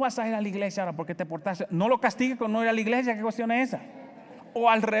 No vas a ir a la iglesia ahora porque te portaste. No lo castigue con no ir a la iglesia. ¿Qué cuestión es esa? O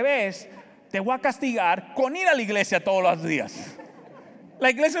al revés, te voy a castigar con ir a la iglesia todos los días. La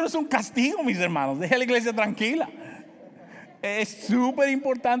iglesia no es un castigo, mis hermanos. Deja la iglesia tranquila. Es súper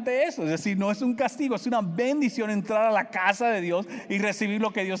importante eso. Es decir, no es un castigo, es una bendición entrar a la casa de Dios y recibir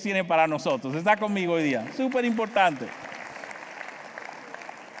lo que Dios tiene para nosotros. ¿Está conmigo hoy día? Súper importante.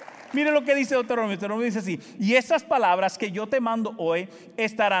 Mire lo que dice Deuteronomio. Deuteronomio dice así: y estas palabras que yo te mando hoy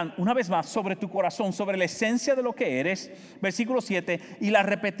estarán una vez más sobre tu corazón, sobre la esencia de lo que eres. Versículo 7: y las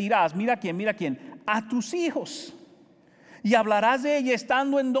repetirás, mira quién, a tus hijos. Y hablarás de ella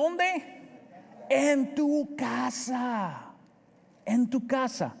estando ¿en dónde? En tu casa. En tu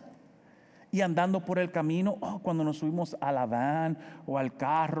casa. Y andando por el camino, cuando nos subimos a la van o al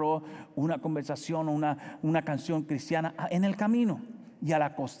carro, una conversación o una canción cristiana en el camino. Y al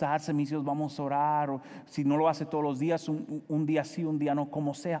acostarse, mis hijos, vamos a orar. O si no lo hace todos los días, un día sí, un día no,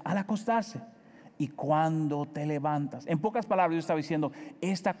 como sea. Al acostarse. Y cuando te levantas. En pocas palabras, yo estaba diciendo,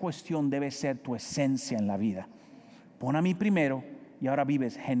 esta cuestión debe ser tu esencia en la vida. Pon a mí primero y ahora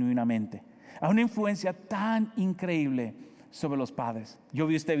vives genuinamente. Hay una influencia tan increíble sobre los padres. Yo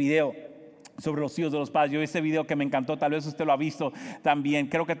vi este video sobre los hijos de los padres. Yo vi este video que me encantó, tal vez usted lo ha visto también.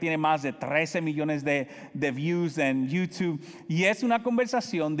 Creo que tiene más de 13 millones de views en YouTube. Y es una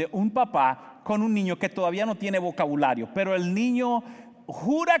conversación de un papá con un niño que todavía no tiene vocabulario, pero el niño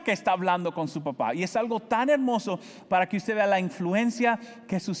jura que está hablando con su papá. Y es algo tan hermoso para que usted vea la influencia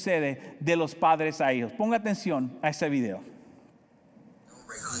que sucede de los padres a hijos. Ponga atención a ese video.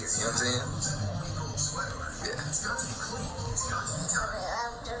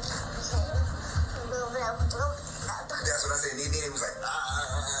 That's what I said. And then he was like,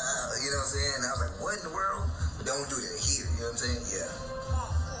 you know what I'm saying? And I was like, what in the world? Don't do that here. You know what I'm saying? Yeah.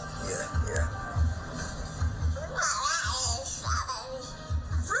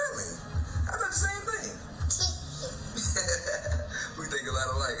 Really? I thought the same thing. We think a lot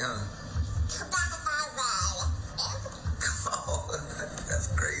alike, huh? Oh, that's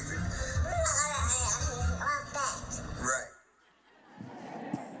crazy. Right.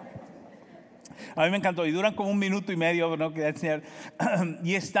 A mí me encantó y duran como 1 minuto y medio, ¿no?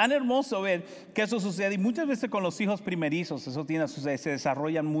 Y es tan hermoso ver que eso sucede. Y muchas veces con los hijos primerizos eso tiene a suceder, se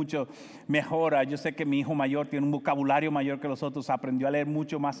desarrollan mucho mejor. Yo sé que mi hijo mayor tiene un vocabulario mayor que los otros, aprendió a leer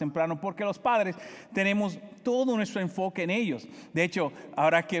mucho más temprano, porque los padres tenemos todo nuestro enfoque en ellos. De hecho,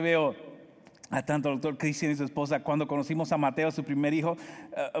 ahora que veo a tanto el doctor Cristian y su esposa, cuando conocimos a Mateo, su primer hijo,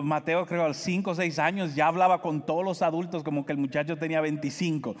 Mateo creo a los 5 o 6 años ya hablaba con todos los adultos como que el muchacho tenía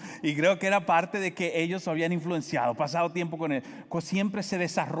 25, y creo que era parte de que ellos habían influenciado, pasado tiempo con él. Siempre se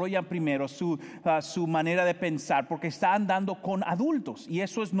desarrolla primero su manera de pensar porque está andando con adultos, y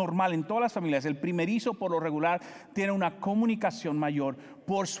eso es normal en todas las familias. El primerizo por lo regular tiene una comunicación mayor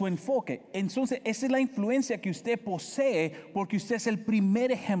por su enfoque. Entonces esa es la influencia que usted posee porque usted es el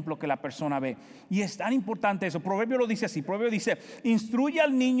primer ejemplo que la persona ve. Y es tan importante eso. Proverbio lo dice así. Proverbio dice: instruye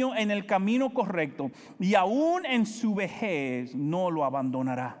al niño en el camino correcto y aún en su vejez no lo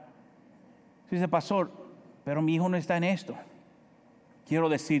abandonará. Dice, pastor, pero mi hijo no está en esto. Quiero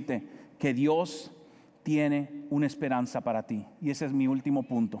decirte que Dios tiene una esperanza para ti. Y ese es mi último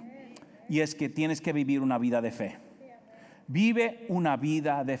punto. Y es que tienes que vivir una vida de fe. Vive una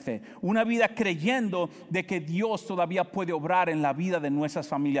vida de fe, una vida creyendo de que Dios todavía puede obrar en la vida de nuestras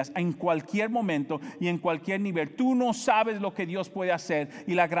familias en cualquier momento y en cualquier nivel. Tú no sabes lo que Dios puede hacer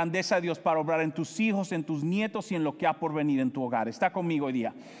y la grandeza de Dios para obrar en tus hijos, en tus nietos y en lo que ha por venir en tu hogar. Está conmigo hoy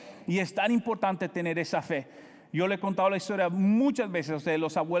día. Y es tan importante tener esa fe. Yo le he contado la historia muchas veces de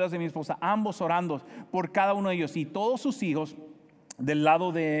los abuelos de mi esposa, ambos orando por cada uno de ellos y todos sus hijos. Del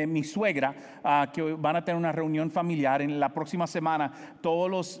lado de mi suegra, que van a tener una reunión familiar en la próxima semana, todos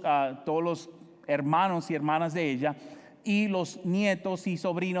los hermanos y hermanas de ella y los nietos y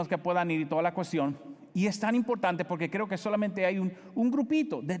sobrinos que puedan ir y toda la cuestión. Y es tan importante porque creo que solamente hay un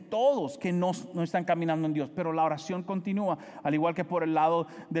grupito de todos que no están caminando en Dios, pero la oración continúa, al igual que por el lado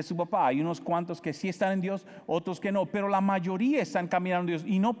de su papá. Hay unos cuantos que sí están en Dios, otros que no, pero la mayoría están caminando en Dios.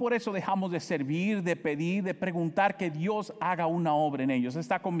 Y no por eso dejamos de servir, de pedir, de preguntar que Dios haga una obra en ellos.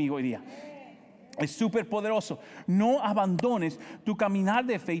 Está conmigo hoy día. Es súper poderoso. No abandones tu caminar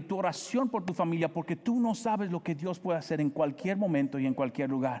de fe y tu oración por tu familia, porque tú no sabes lo que Dios puede hacer en cualquier momento y en cualquier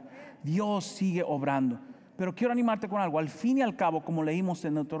lugar. Dios sigue obrando. Pero quiero animarte con algo. Al fin y al cabo, como leímos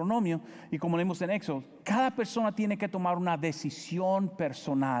en Deuteronomio y como leímos en Éxodo, cada persona tiene que tomar una decisión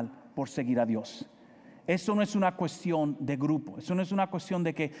personal por seguir a Dios. Eso no es una cuestión de grupo. Eso no es una cuestión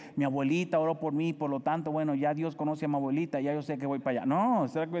de que mi abuelita oró por mí, por lo tanto, bueno, ya Dios conoce a mi abuelita, ya yo sé que voy para allá. No,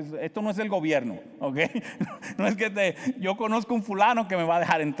 esto no es el gobierno, ¿ok? No es que yo conozco un fulano que me va a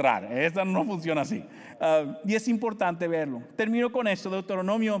dejar entrar. Eso no funciona así. Y es importante verlo. Termino con esto.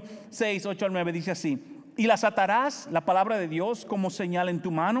 Deuteronomio 6, 8 al 9 dice así: y las atarás, la palabra de Dios, como señal en tu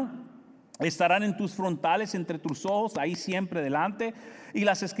mano. Estarán en tus frontales, entre tus ojos, ahí siempre delante, y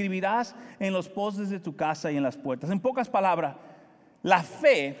las escribirás en los postes de tu casa y en las puertas. En pocas palabras, la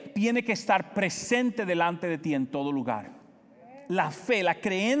fe tiene que estar presente delante de ti en todo lugar. La fe, la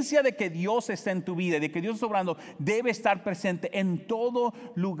creencia de que Dios está en tu vida, de que Dios está obrando, debe estar presente en todo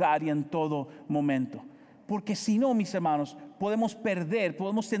lugar y en todo momento. Porque si no, mis hermanos, podemos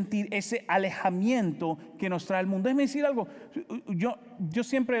sentir ese alejamiento que nos trae el mundo. Déjeme decir algo, yo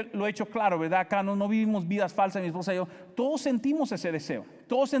siempre lo he hecho claro, ¿verdad? Acá no vivimos vidas falsas, mi esposa y yo. Todos sentimos ese deseo.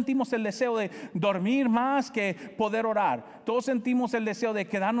 Todos sentimos el deseo de dormir más que poder orar. Todos sentimos el deseo de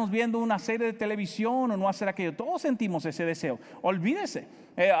quedarnos viendo una serie de televisión o no hacer aquello. Todos sentimos ese deseo. Olvídese.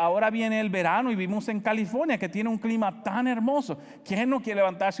 Ahora viene el verano y vivimos en California, que tiene un clima tan hermoso. ¿Quién no quiere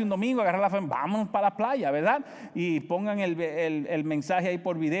levantarse un domingo, agarrar la fe? Vámonos para la playa, ¿verdad? Y pongan el mensaje ahí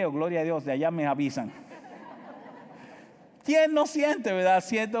por video. Gloria a Dios, de allá me avisan. ¿Quién no siente, verdad?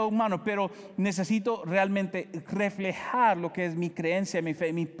 Siento humano, pero necesito realmente reflejar lo que es mi creencia, mi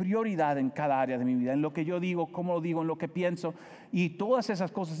fe, mi prioridad en cada área de mi vida, en lo que yo digo, cómo lo digo, en lo que pienso y todas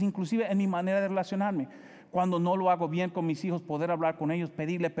esas cosas, inclusive en mi manera de relacionarme. Cuando no lo hago bien con mis hijos, poder hablar con ellos,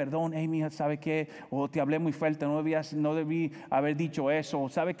 pedirle perdón. Hey, mija, ¿sabe qué? O te hablé muy fuerte, no debí haber dicho eso. O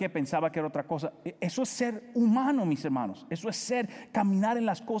 ¿sabe qué? Pensaba que era otra cosa. Eso es ser humano, mis hermanos. Eso es caminar en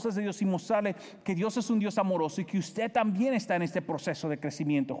las cosas de Dios y mostrarle que Dios es un Dios amoroso y que usted también está en este proceso de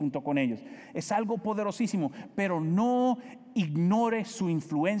crecimiento junto con ellos. Es algo poderosísimo, pero no ignore su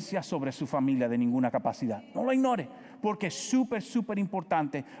influencia sobre su familia de ninguna capacidad. No lo ignore, porque es súper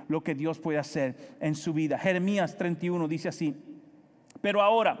importante lo que Dios puede hacer en su vida. Jeremías 31 dice así: pero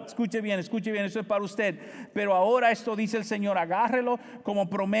ahora, escuche bien, eso es para usted. Pero ahora esto dice el Señor, agárrelo como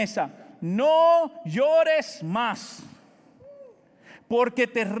promesa: no llores más, porque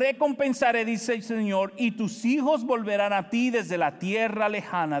te recompensaré, dice el Señor, y tus hijos volverán a ti desde la tierra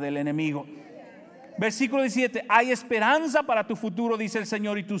lejana del enemigo. Versículo 17: hay esperanza para tu futuro, dice el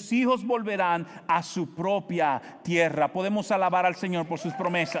Señor, y tus hijos volverán a su propia tierra. Podemos alabar al Señor por sus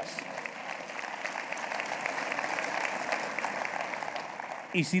promesas.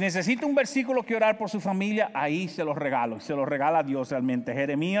 Y si necesita un versículo que orar por su familia, ahí se los regalo. Se los regala a Dios realmente.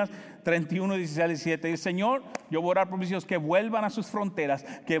 Jeremías 31, 16 al 17. El Señor, yo voy a orar por mis hijos que vuelvan a sus fronteras,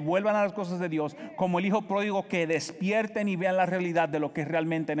 que vuelvan a las cosas de Dios, como el hijo pródigo, que despierten y vean la realidad de lo que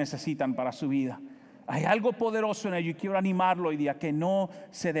realmente necesitan para su vida. Hay algo poderoso en ello y quiero animarlo hoy día, que no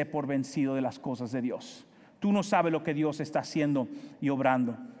se dé por vencido de las cosas de Dios. Tú no sabes lo que Dios está haciendo y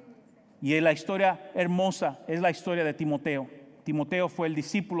obrando. Y la historia hermosa es la historia de Timoteo. Timoteo fue el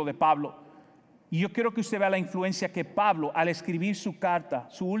discípulo de Pablo. Y yo quiero que usted vea la influencia que Pablo, al escribir su carta,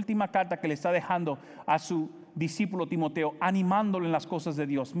 su última carta que le está dejando a su discípulo Timoteo, animándolo en las cosas de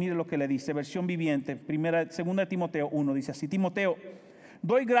Dios. Mire lo que le dice, versión viviente, segunda de Timoteo 1, dice así: Timoteo,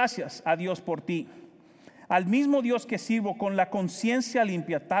 doy gracias a Dios por ti, al mismo Dios que sirvo con la conciencia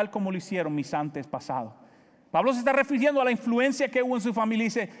limpia, tal como lo hicieron mis antepasados. Pablo se está refiriendo a la influencia que hubo en su familia y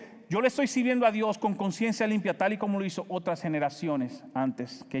dice: yo le estoy sirviendo a Dios con conciencia limpia, tal y como lo hizo otras generaciones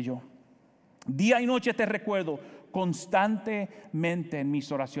antes que yo. Día y noche te recuerdo constantemente en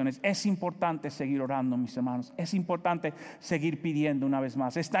mis oraciones. Es importante seguir orando, mis hermanos. Es importante seguir pidiendo una vez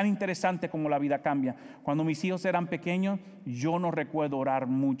más. Es tan interesante como la vida cambia. Cuando mis hijos eran pequeños, yo no recuerdo orar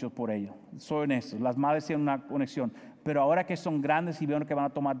mucho por ellos. Soy honesto, las madres tienen una conexión. Pero ahora que son grandes y veo que van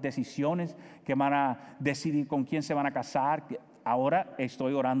a tomar decisiones, que van a decidir con quién se van a casar, ahora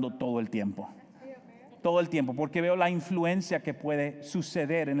estoy orando todo el tiempo. Todo el tiempo, porque veo la influencia que puede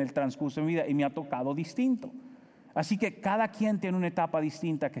suceder en el transcurso de mi vida y me ha tocado distinto. Así que cada quien tiene una etapa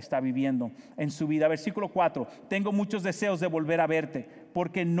distinta que está viviendo en su vida. Versículo 4, tengo muchos deseos de volver a verte,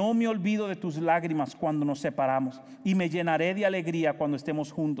 porque no me olvido de tus lágrimas cuando nos separamos, y me llenaré de alegría cuando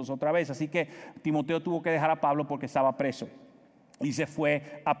estemos juntos otra vez. Así que Timoteo tuvo que dejar a Pablo porque estaba preso y se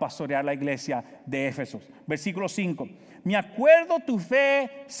fue a pastorear la iglesia de Éfeso. Versículo 5, me acuerdo tu fe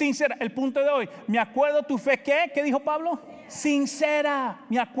sincera. El punto de hoy, me acuerdo tu fe, ¿qué dijo Pablo? Sincera.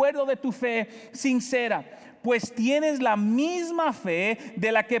 Me acuerdo de tu fe sincera, pues tienes la misma fe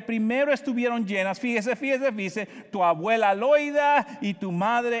de la que primero estuvieron llenas. Fíjese, tu abuela Loida y tu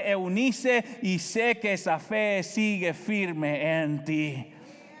madre Eunice, y sé que esa fe sigue firme en ti.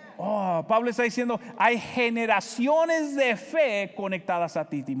 Oh, Pablo está diciendo, hay generaciones de fe conectadas a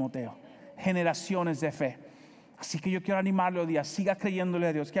ti, Timoteo. Generaciones de fe. Así que yo quiero animarle hoy día, siga creyéndole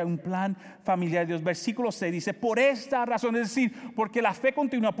a Dios que hay un plan familiar de Dios. Versículo 6 dice, por esta razón, es decir, porque la fe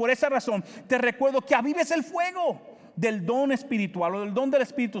continúa, por esa razón te recuerdo que avives el fuego del don espiritual o del don del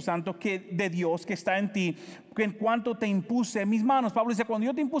Espíritu Santo de Dios que está en ti, que en cuanto te impuse mis manos. Pablo dice, cuando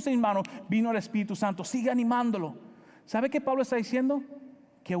yo te impuse mis manos, vino el Espíritu Santo. Sigue animándolo. ¿Sabe qué Pablo está diciendo?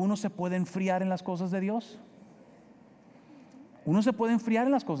 Que uno se puede enfriar en las cosas de Dios. Uno se puede enfriar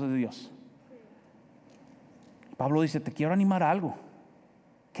en las cosas de Dios. Pablo dice, te quiero animar a algo,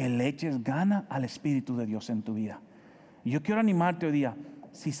 que le eches gana al Espíritu de Dios en tu vida. Y yo quiero animarte hoy día,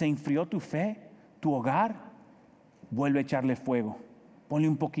 si se enfrió tu fe, tu hogar, vuelve a echarle fuego, ponle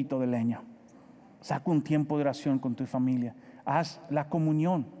un poquito de leña, saca un tiempo de oración con tu familia, haz la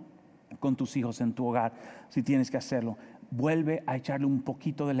comunión con tus hijos en tu hogar, si tienes que hacerlo, vuelve a echarle un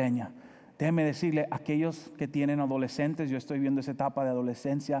poquito de leña. Déjeme decirle, aquellos que tienen adolescentes, yo estoy viendo esa etapa de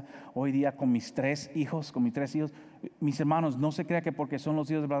adolescencia hoy día con mis tres hijos. Mis hermanos, no se crea que porque son los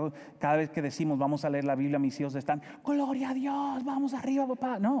hijos de Abraham, cada vez que decimos vamos a leer la Biblia, mis hijos están, gloria a Dios, vamos arriba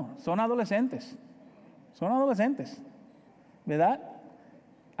papá. No, son adolescentes, ¿verdad?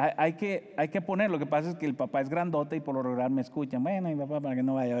 Hay que poner, lo que pasa es que el papá es grandote y por lo regular me escuchan, bueno, mi papá para que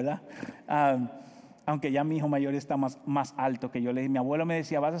no vaya, ¿verdad? Aunque ya mi hijo mayor está más alto que yo. Mi abuelo me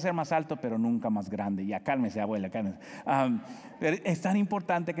decía, vas a ser más alto, pero nunca más grande. Ya cálmese, abuela, cálmese. Pero es tan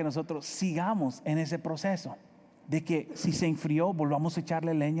importante que nosotros sigamos en ese proceso de que si se enfrió, volvamos a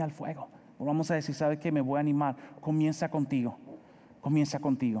echarle leña al fuego. Volvamos a decir, ¿sabes qué? Me voy a animar. Comienza contigo.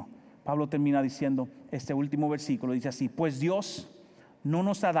 Pablo termina diciendo este último versículo, dice así, pues Dios no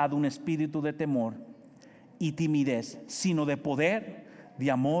nos ha dado un espíritu de temor y timidez, sino de poder, de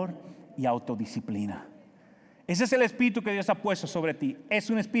amor y autodisciplina. Ese es el espíritu que Dios ha puesto sobre ti. Es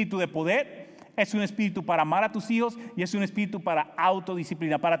un espíritu de poder, es un espíritu para amar a tus hijos y es un espíritu para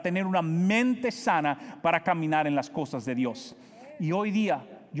autodisciplina, para tener una mente sana, para caminar en las cosas de Dios. Y hoy día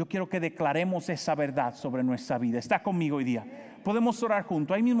yo quiero que declaremos esa verdad sobre nuestra vida. Está conmigo hoy día. Podemos orar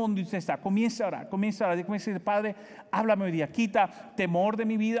juntos. Ahí mismo donde usted está, comience a orar. Comience a decir, Padre, háblame hoy día. Quita temor de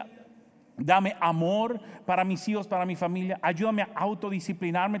mi vida. Dame amor para mis hijos, para mi familia. Ayúdame a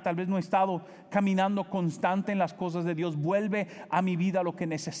autodisciplinarme. Tal vez no he estado caminando constante en las cosas de Dios. Vuelve a mi vida lo que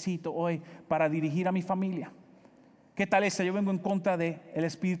necesito hoy para dirigir a mi familia. ¿Qué tal esa? Yo vengo en contra del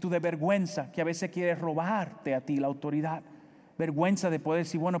espíritu de vergüenza que a veces quiere robarte a ti la autoridad. Vergüenza de poder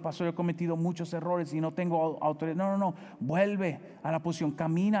decir, bueno, pastor, yo he cometido muchos errores y no tengo autoridad. No. Vuelve a la posición.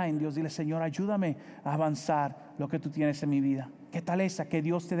 Camina en Dios. Dile, Señor, ayúdame a avanzar lo que tú tienes en mi vida. ¿Qué tal esa? Que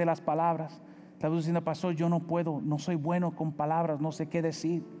Dios te dé las palabras. Estás diciendo, pastor, yo no puedo, no soy bueno con palabras, no sé qué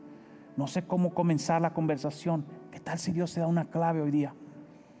decir, no sé cómo comenzar la conversación. ¿Qué tal si Dios te da una clave hoy día?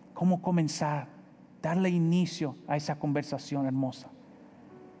 ¿Cómo comenzar? Darle inicio a esa conversación hermosa.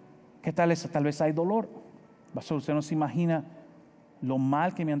 ¿Qué tal esa? Tal vez hay dolor. Pastor, usted no se imagina lo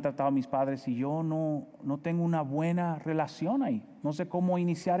mal que me han tratado mis padres y yo no tengo una buena relación ahí. No sé cómo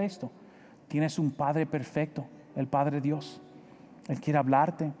iniciar esto. Tienes un Padre perfecto, el Padre Dios. Él quiere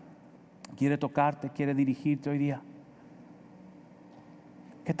hablarte, quiere tocarte, quiere dirigirte hoy día.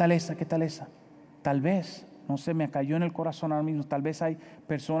 ¿Qué tal esa? Tal vez, no sé, me cayó en el corazón ahora mismo, tal vez hay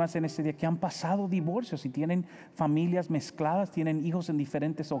personas en este día que han pasado divorcios y tienen familias mezcladas, tienen hijos en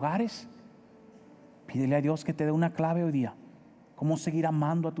diferentes hogares. Pídele a Dios que te dé una clave hoy día. Cómo seguir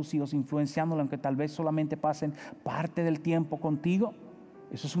amando a tus hijos, influenciándolos, aunque tal vez solamente pasen parte del tiempo contigo.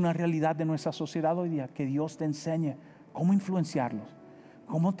 Eso es una realidad de nuestra sociedad hoy día, que Dios te enseñe cómo influenciarlos,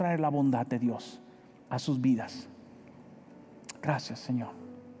 cómo traer la bondad de Dios a sus vidas. Gracias, Señor.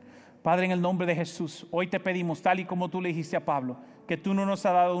 Padre, en el nombre de Jesús, hoy te pedimos, tal y como tú le dijiste a Pablo, que tú no nos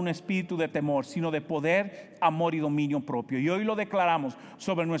has dado un espíritu de temor, sino de poder, amor y dominio propio. Y hoy lo declaramos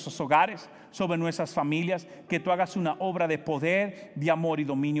sobre nuestros hogares, sobre nuestras familias, que tú hagas una obra de poder, de amor y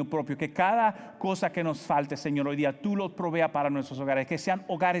dominio propio. Que cada cosa que nos falte, Señor, hoy día tú lo provea para nuestros hogares. Que sean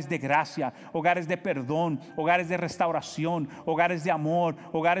hogares de gracia, hogares de perdón, hogares de restauración, hogares de amor,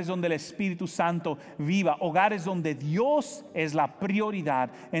 hogares donde el Espíritu Santo viva, hogares donde Dios es la prioridad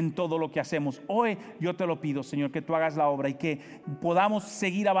en todo lo que hacemos. Hoy yo te lo pido, Señor, que tú hagas la obra y que podamos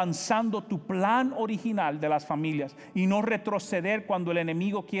seguir avanzando tu plan original de las familias y no retroceder cuando el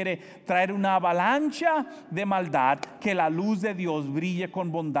enemigo quiere traer una avalancha de maldad. Que la luz de Dios brille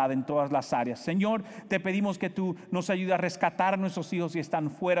con bondad en todas las áreas. Señor, te pedimos que tú nos ayudes a rescatar a nuestros hijos si están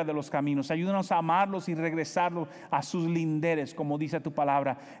fuera de los caminos. Ayúdanos a amarlos y regresarlos a sus linderes, como dice tu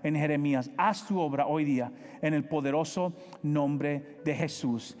palabra en Jeremías. Haz tu obra hoy día en el poderoso nombre de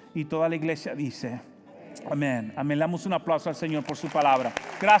Jesús. Y toda la iglesia dice amén. Amén. Le damos un aplauso al Señor por su palabra.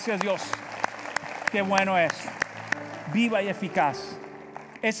 Gracias, Dios. Qué bueno es. Viva y eficaz.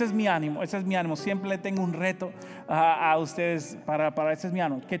 Ese es mi ánimo, ese es mi ánimo. Siempre le tengo un reto a ustedes para ese es mi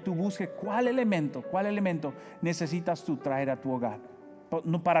ánimo. Que tú busques cuál elemento necesitas tú traer a tu hogar.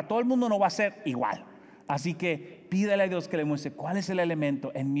 No, para todo el mundo no va a ser igual. Así que pídele a Dios que le muestre cuál es el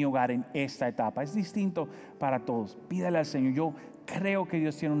elemento en mi hogar en esta etapa. Es distinto para todos. Pídele al Señor. Yo creo que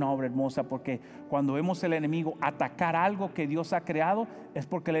Dios tiene una obra hermosa, porque cuando vemos el enemigo atacar algo que Dios ha creado, es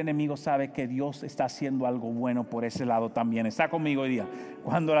porque el enemigo sabe que Dios está haciendo algo bueno por ese lado también. Está conmigo hoy día.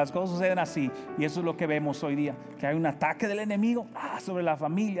 Cuando las cosas suceden así, y eso es lo que vemos hoy día, que hay un ataque del enemigo sobre la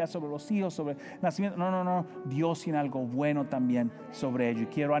familia, sobre los hijos, sobre el nacimiento. No. Dios tiene algo bueno también sobre ello. Y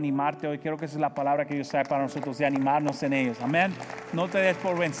quiero animarte hoy. Quiero que esa es la palabra que Dios trae para nosotros, de animarnos en ellos. Amén. No te des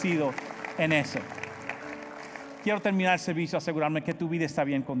por vencido en eso. Quiero terminar el servicio, asegurarme que tu vida está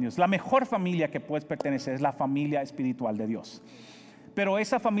bien con Dios. La mejor familia que puedes pertenecer es la familia espiritual de Dios. Pero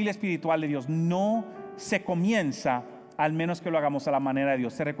esa familia espiritual de Dios no se comienza al menos que lo hagamos a la manera de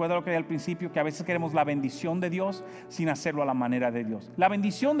Dios. ¿Se recuerda lo que dije al principio? Que a veces queremos la bendición de Dios sin hacerlo a la manera de Dios. La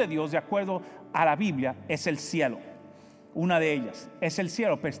bendición de Dios, de acuerdo a la Biblia, es el cielo. Una de ellas es el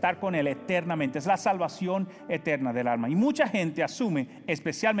cielo, pero estar con Él eternamente. Es la salvación eterna del alma. Y mucha gente asume,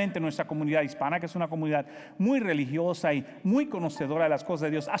 especialmente en nuestra comunidad hispana, que es una comunidad muy religiosa y muy conocedora de las cosas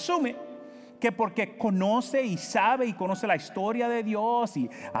de Dios, asume que porque conoce y sabe y conoce la historia de Dios y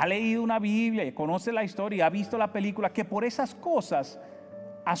ha leído una Biblia y conoce la historia y ha visto la película, que por esas cosas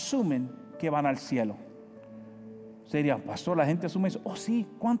asumen que van al cielo. Sería, pastor, la gente asume eso. Oh, sí,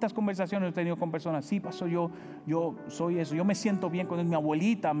 ¿cuántas conversaciones he tenido con personas? Sí, pastor, yo soy eso. Yo me siento bien con él. Mi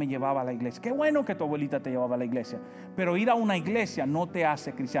abuelita me llevaba a la iglesia. Qué bueno que tu abuelita te llevaba a la iglesia. Pero ir a una iglesia no te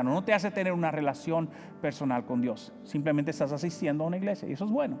hace cristiano, no te hace tener una relación personal con Dios. Simplemente estás asistiendo a una iglesia y eso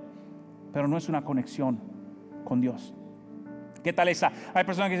es bueno, pero no es una conexión con Dios. ¿Qué tal esa? Hay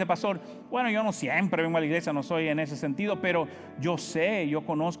personas que dicen, pastor, bueno, yo no siempre vengo a la iglesia, no soy en ese sentido, pero yo sé, yo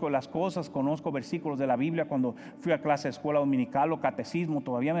conozco las cosas, conozco versículos de la Biblia. Cuando fui a clase de escuela dominical o catecismo,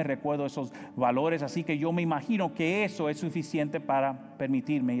 todavía me recuerdo esos valores, así que yo me imagino que eso es suficiente para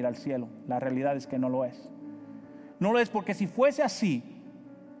permitirme ir al cielo. La realidad es que no lo es. No lo es, porque si fuese así,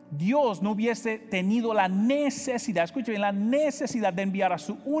 Dios no hubiese tenido la necesidad, escuchen, la necesidad de enviar a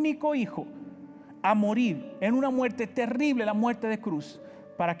su único hijo a morir en una muerte terrible, la muerte de cruz,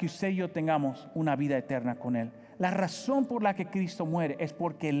 para que usted y yo tengamos una vida eterna con Él. La razón por la que Cristo muere es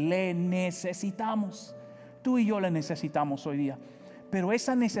porque le necesitamos. Tú y yo le necesitamos hoy día. Pero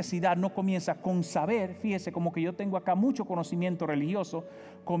esa necesidad no comienza con saber, fíjese, como que yo tengo acá mucho conocimiento religioso,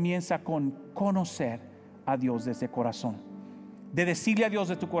 comienza con conocer a Dios desde el corazón. De decirle a Dios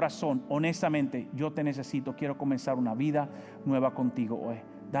de tu corazón, honestamente, yo te necesito, quiero comenzar una vida nueva contigo hoy.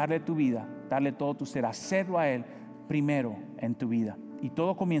 Darle tu vida, darle todo tu ser, hacerlo a Él primero en tu vida. Y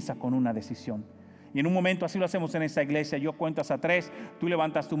todo comienza con una decisión. Y en un momento así lo hacemos en esta iglesia. Yo cuento hasta 3, tú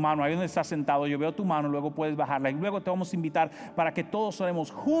levantas tu mano, ahí donde estás sentado, yo veo tu mano, luego puedes bajarla. Y luego te vamos a invitar para que todos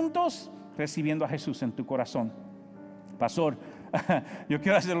oremos juntos, recibiendo a Jesús en tu corazón. Pastor, yo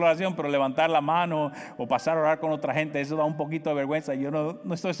quiero hacer la oración, pero levantar la mano o pasar a orar con otra gente, eso da un poquito de vergüenza. Yo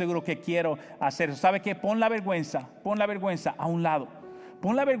no estoy seguro que quiero hacer eso. ¿Sabe qué? Pon la vergüenza a un lado.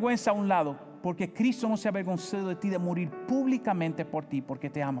 Pon la vergüenza a un lado, porque Cristo no se ha avergonzado de ti, de morir públicamente por ti,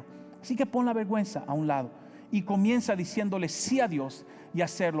 porque te ama. Así que pon la vergüenza a un lado y comienza diciéndole sí a Dios y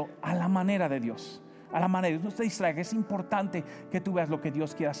hacerlo a la manera de Dios. A la manera de Dios. No te distraigas, es importante que tú veas lo que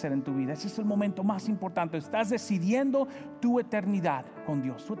Dios quiere hacer en tu vida. Ese es el momento más importante. Estás decidiendo tu eternidad con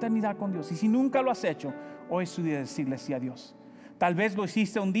Dios, tu eternidad con Dios. Y si nunca lo has hecho, hoy es su día de decirle sí a Dios. Tal vez lo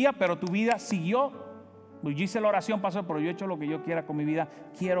hiciste un día, pero tu vida siguió Yo hice la oración, pastor, pero yo he hecho lo que yo quiera con mi vida.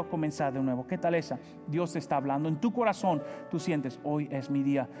 Quiero comenzar de nuevo. ¿Qué tal esa? Dios te está hablando. En tu corazón tú sientes, hoy es mi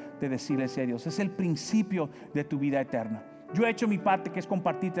día de decirle sí a Dios. Es el principio de tu vida eterna. Yo he hecho mi parte, que es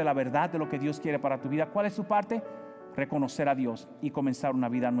compartirte la verdad de lo que Dios quiere para tu vida. ¿Cuál es tu parte? Reconocer a Dios y comenzar una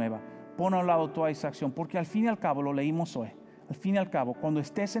vida nueva. Pon a un lado toda distracción, porque al fin y al cabo, lo leímos hoy, al fin y al cabo, cuando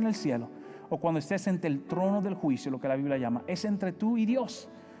estés en el cielo o cuando estés ante el trono del juicio, lo que la Biblia llama, es entre tú y Dios.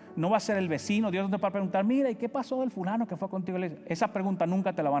 No va a ser el vecino. Dios no te va a preguntar, mira, ¿y qué pasó del fulano que fue contigo? Esa pregunta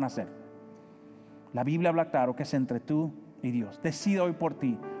nunca te la van a hacer. La Biblia habla claro que es entre tú y Dios. Decide hoy por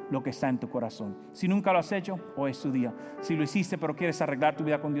ti lo que está en tu corazón. Si nunca lo has hecho, hoy es tu día. Si lo hiciste pero quieres arreglar tu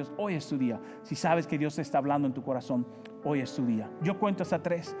vida con Dios, hoy es tu día. Si sabes que Dios te está hablando en tu corazón, hoy es tu día. Yo cuento hasta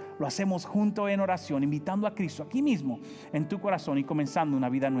 3. Lo hacemos juntos en oración, invitando a Cristo aquí mismo en tu corazón y comenzando una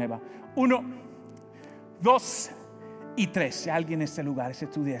vida nueva. 1, 2 y 3. Si alguien en este lugar, ese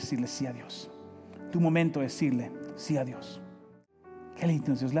es tu día, decirle sí a Dios. Tu momento de decirle sí a Dios. Qué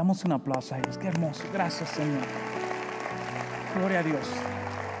lindo, Dios. Le damos un aplauso a ellos. Qué hermoso. Gracias, Señor. Gloria a Dios.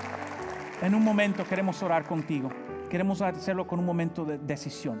 En un momento queremos orar contigo. Queremos hacerlo con un momento de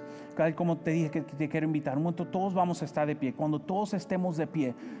decisión. Como te dije que te quiero invitar. Un momento todos vamos a estar de pie. Cuando todos estemos de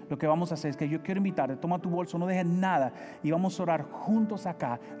pie, lo que vamos a hacer es que yo quiero invitarte. Toma tu bolso, no dejes nada. Y vamos a orar juntos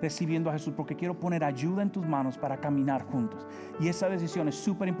acá, recibiendo a Jesús. Porque quiero poner ayuda en tus manos para caminar juntos. Y esa decisión es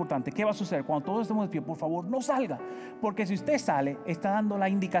súper importante. ¿Qué va a suceder? Cuando todos estemos de pie, por favor, no salga. Porque si usted sale, está dando la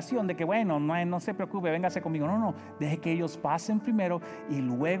indicación de que, bueno, no se preocupe, véngase conmigo. No. Deje que ellos pasen primero y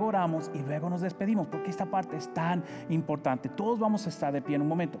luego oramos y luego nos despedimos. Porque esta parte es tan importante. Todos vamos a estar de pie en un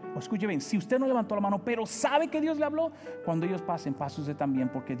momento. Escuche bien, si usted no levantó la mano pero sabe que Dios le habló, cuando ellos pasen, pase usted también,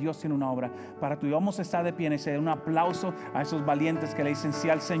 porque Dios tiene una obra para tu. Vamos a estar de pie en ese. Un aplauso a esos valientes que le dicen sí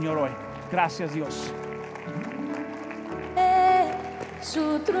al Señor hoy. Gracias, Dios.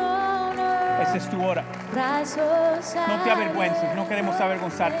 Su trono. Esa es tu hora. No te avergüences, no queremos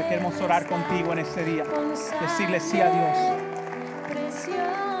avergonzarte, queremos orar contigo en este día, decirle sí a Dios.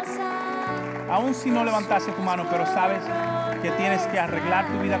 Aún si no levantaste tu mano, pero sabes que tienes que arreglar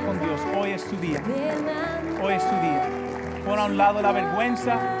tu vida con Dios, hoy es tu día. Hoy es tu día. Pon a un lado la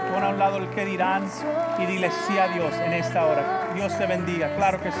vergüenza, pon a un lado el que dirán y dile sí a Dios en esta hora. Dios te bendiga.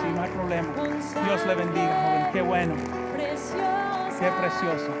 Claro que sí, no hay problema. Dios le bendiga, joven. Qué bueno. Qué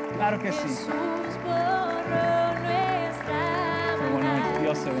precioso. Claro que sí. Qué bueno.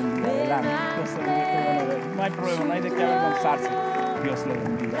 Dios te bendiga. Adelante. Dios te bendiga. Qué bueno ver. No hay problema, no hay de qué avergonzarse. Dios le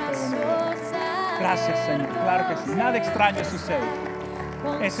bendiga. Qué bueno ver. Gracias, Señor. Claro que sí. Nada extraño sucede.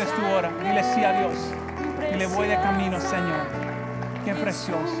 Esa es tu hora. Dile sí a Dios. Y le voy de camino, Señor. Qué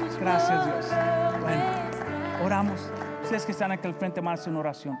precioso. Gracias, Dios. Bueno, oramos. Ustedes que están aquí al frente, más una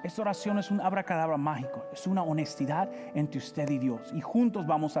oración. Esta oración es un abracadabra mágico. Es una honestidad entre usted y Dios. Y juntos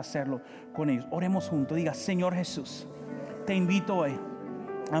vamos a hacerlo con ellos. Oremos juntos. Diga, Señor Jesús, te invito hoy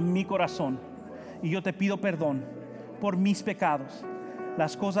a mi corazón. Y yo te pido perdón por mis pecados,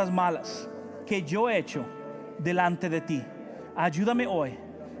 las cosas malas que yo he hecho delante de ti. Ayúdame hoy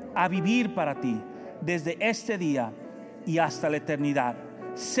a vivir para ti desde este día y hasta la eternidad.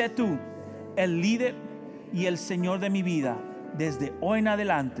 Sé tú el líder y el Señor de mi vida. Desde hoy en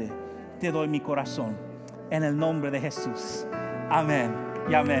adelante te doy mi corazón en el nombre de Jesús. Amén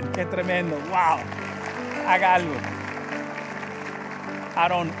y amén. Qué tremendo. Wow. Haga algo.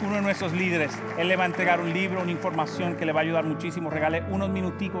 Aarón, uno de nuestros líderes, él le va a entregar un libro, una información que le va a ayudar muchísimo. Regale unos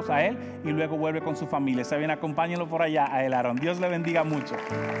minuticos a él y luego vuelve con su familia. Está bien, acompáñenlo por allá a él, Aarón. Dios le bendiga mucho.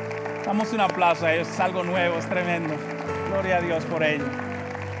 Damos un aplauso a ellos, es algo nuevo, es tremendo. Gloria a Dios por ello.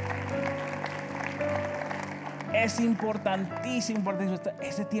 Es importantísimo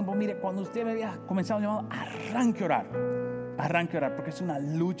ese tiempo. Mire, cuando usted me vea comenzado el llamado, arranque a orar. Arranque a orar, porque es una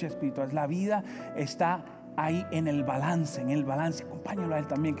lucha espiritual. La vida está ahí en el balance, acompáñalo a él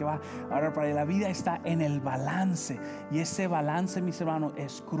también que va a orar para él. La vida está en el balance, y ese balance, mis hermanos,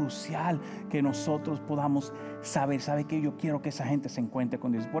 es crucial que nosotros podamos sabe que yo quiero que esa gente se encuentre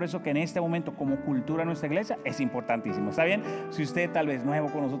con Dios. Por eso que en este momento, como cultura en nuestra iglesia, es importantísimo. ¿Está bien? Si usted tal vez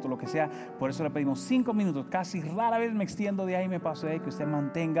nuevo con nosotros, lo que sea, por eso le pedimos 5 minutos. Casi rara vez me extiendo de ahí, me paso de ahí, que usted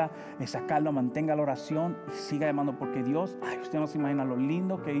mantenga esa calma, mantenga la oración y siga llamando, porque Dios, usted no se imagina lo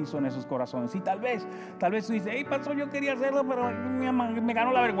lindo que hizo en esos corazones. Y tal vez tú dices, hey pastor, yo quería hacerlo, pero me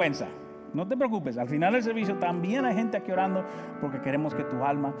ganó la vergüenza. No te preocupes, al final del servicio también hay gente aquí orando porque queremos que tu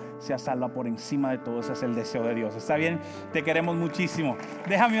alma sea salva por encima de todo. Ese es el deseo de Dios. ¿Está bien? Te queremos muchísimo.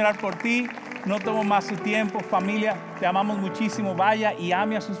 Déjame orar por ti. No tomo más su tiempo. Familia, te amamos muchísimo. Vaya y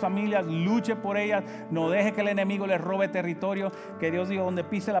ame a sus familias. Luche por ellas. No deje que el enemigo les robe territorio. Que Dios diga, donde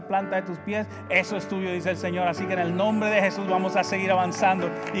pise la planta de tus pies, eso es tuyo, dice el Señor. Así que en el nombre de Jesús vamos a seguir avanzando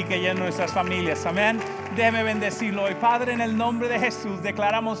y que llenen nuestras familias. Amén. Déjeme bendecirlo hoy. Padre, en el nombre de Jesús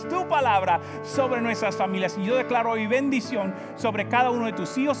declaramos tu palabra sobre nuestras familias. Y yo declaro hoy bendición sobre cada uno de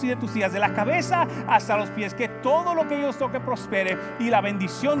tus hijos y de tus hijas, de la cabeza hasta los pies. Que todo lo que ellos toque prospere y la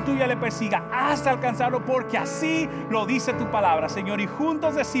bendición tuya le persiga hasta alcanzarlo, porque así lo dice tu palabra, Señor. Y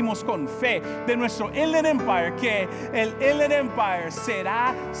juntos decimos con fe de nuestro Inland Empire que el Inland Empire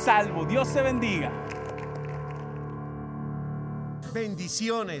será salvo. Dios te bendiga.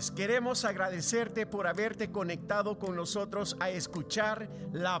 Bendiciones. Queremos agradecerte por haberte conectado con nosotros a escuchar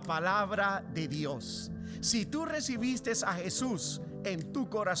la palabra de Dios. Si tú recibiste a Jesús en tu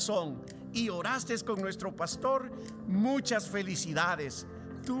corazón y oraste con nuestro pastor, muchas felicidades.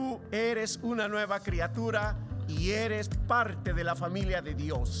 Tú eres una nueva criatura y eres parte de la familia de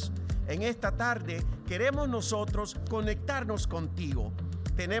Dios. En esta tarde queremos nosotros conectarnos contigo.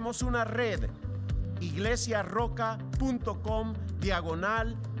 Tenemos una red,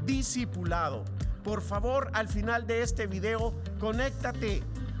 iglesiarroca.com/discipulado. Por favor, al final de este video, conéctate.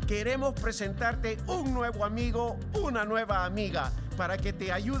 Queremos presentarte un nuevo amigo, una nueva amiga, para que te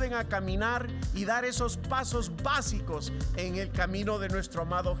ayuden a caminar y dar esos pasos básicos en el camino de nuestro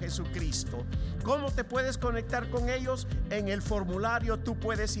amado Jesucristo. ¿Cómo te puedes conectar con ellos? En el formulario tú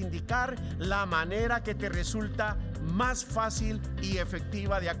puedes indicar la manera que te resulta más fácil y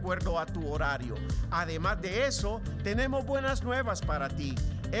efectiva de acuerdo a tu horario. Además de eso, tenemos buenas nuevas para ti.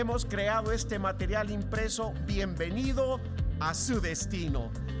 Hemos creado este material impreso, Bienvenido a su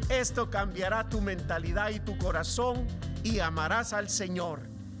destino. Esto cambiará tu mentalidad y tu corazón y amarás al Señor.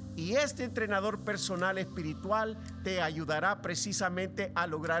 Y este entrenador personal espiritual te ayudará precisamente a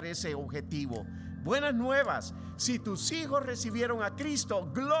lograr ese objetivo. Buenas nuevas, si tus hijos recibieron a Cristo,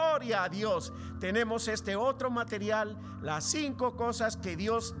 gloria a Dios. Tenemos este otro material, las 5 cosas que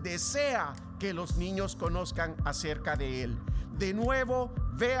Dios desea que los niños conozcan acerca de Él. De nuevo,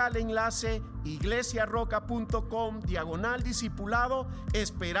 ve al enlace iglesiarroca.com/discipulado.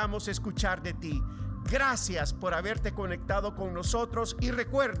 Esperamos escuchar de ti. Gracias por haberte conectado con nosotros y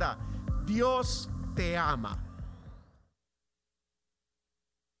recuerda, Dios te ama.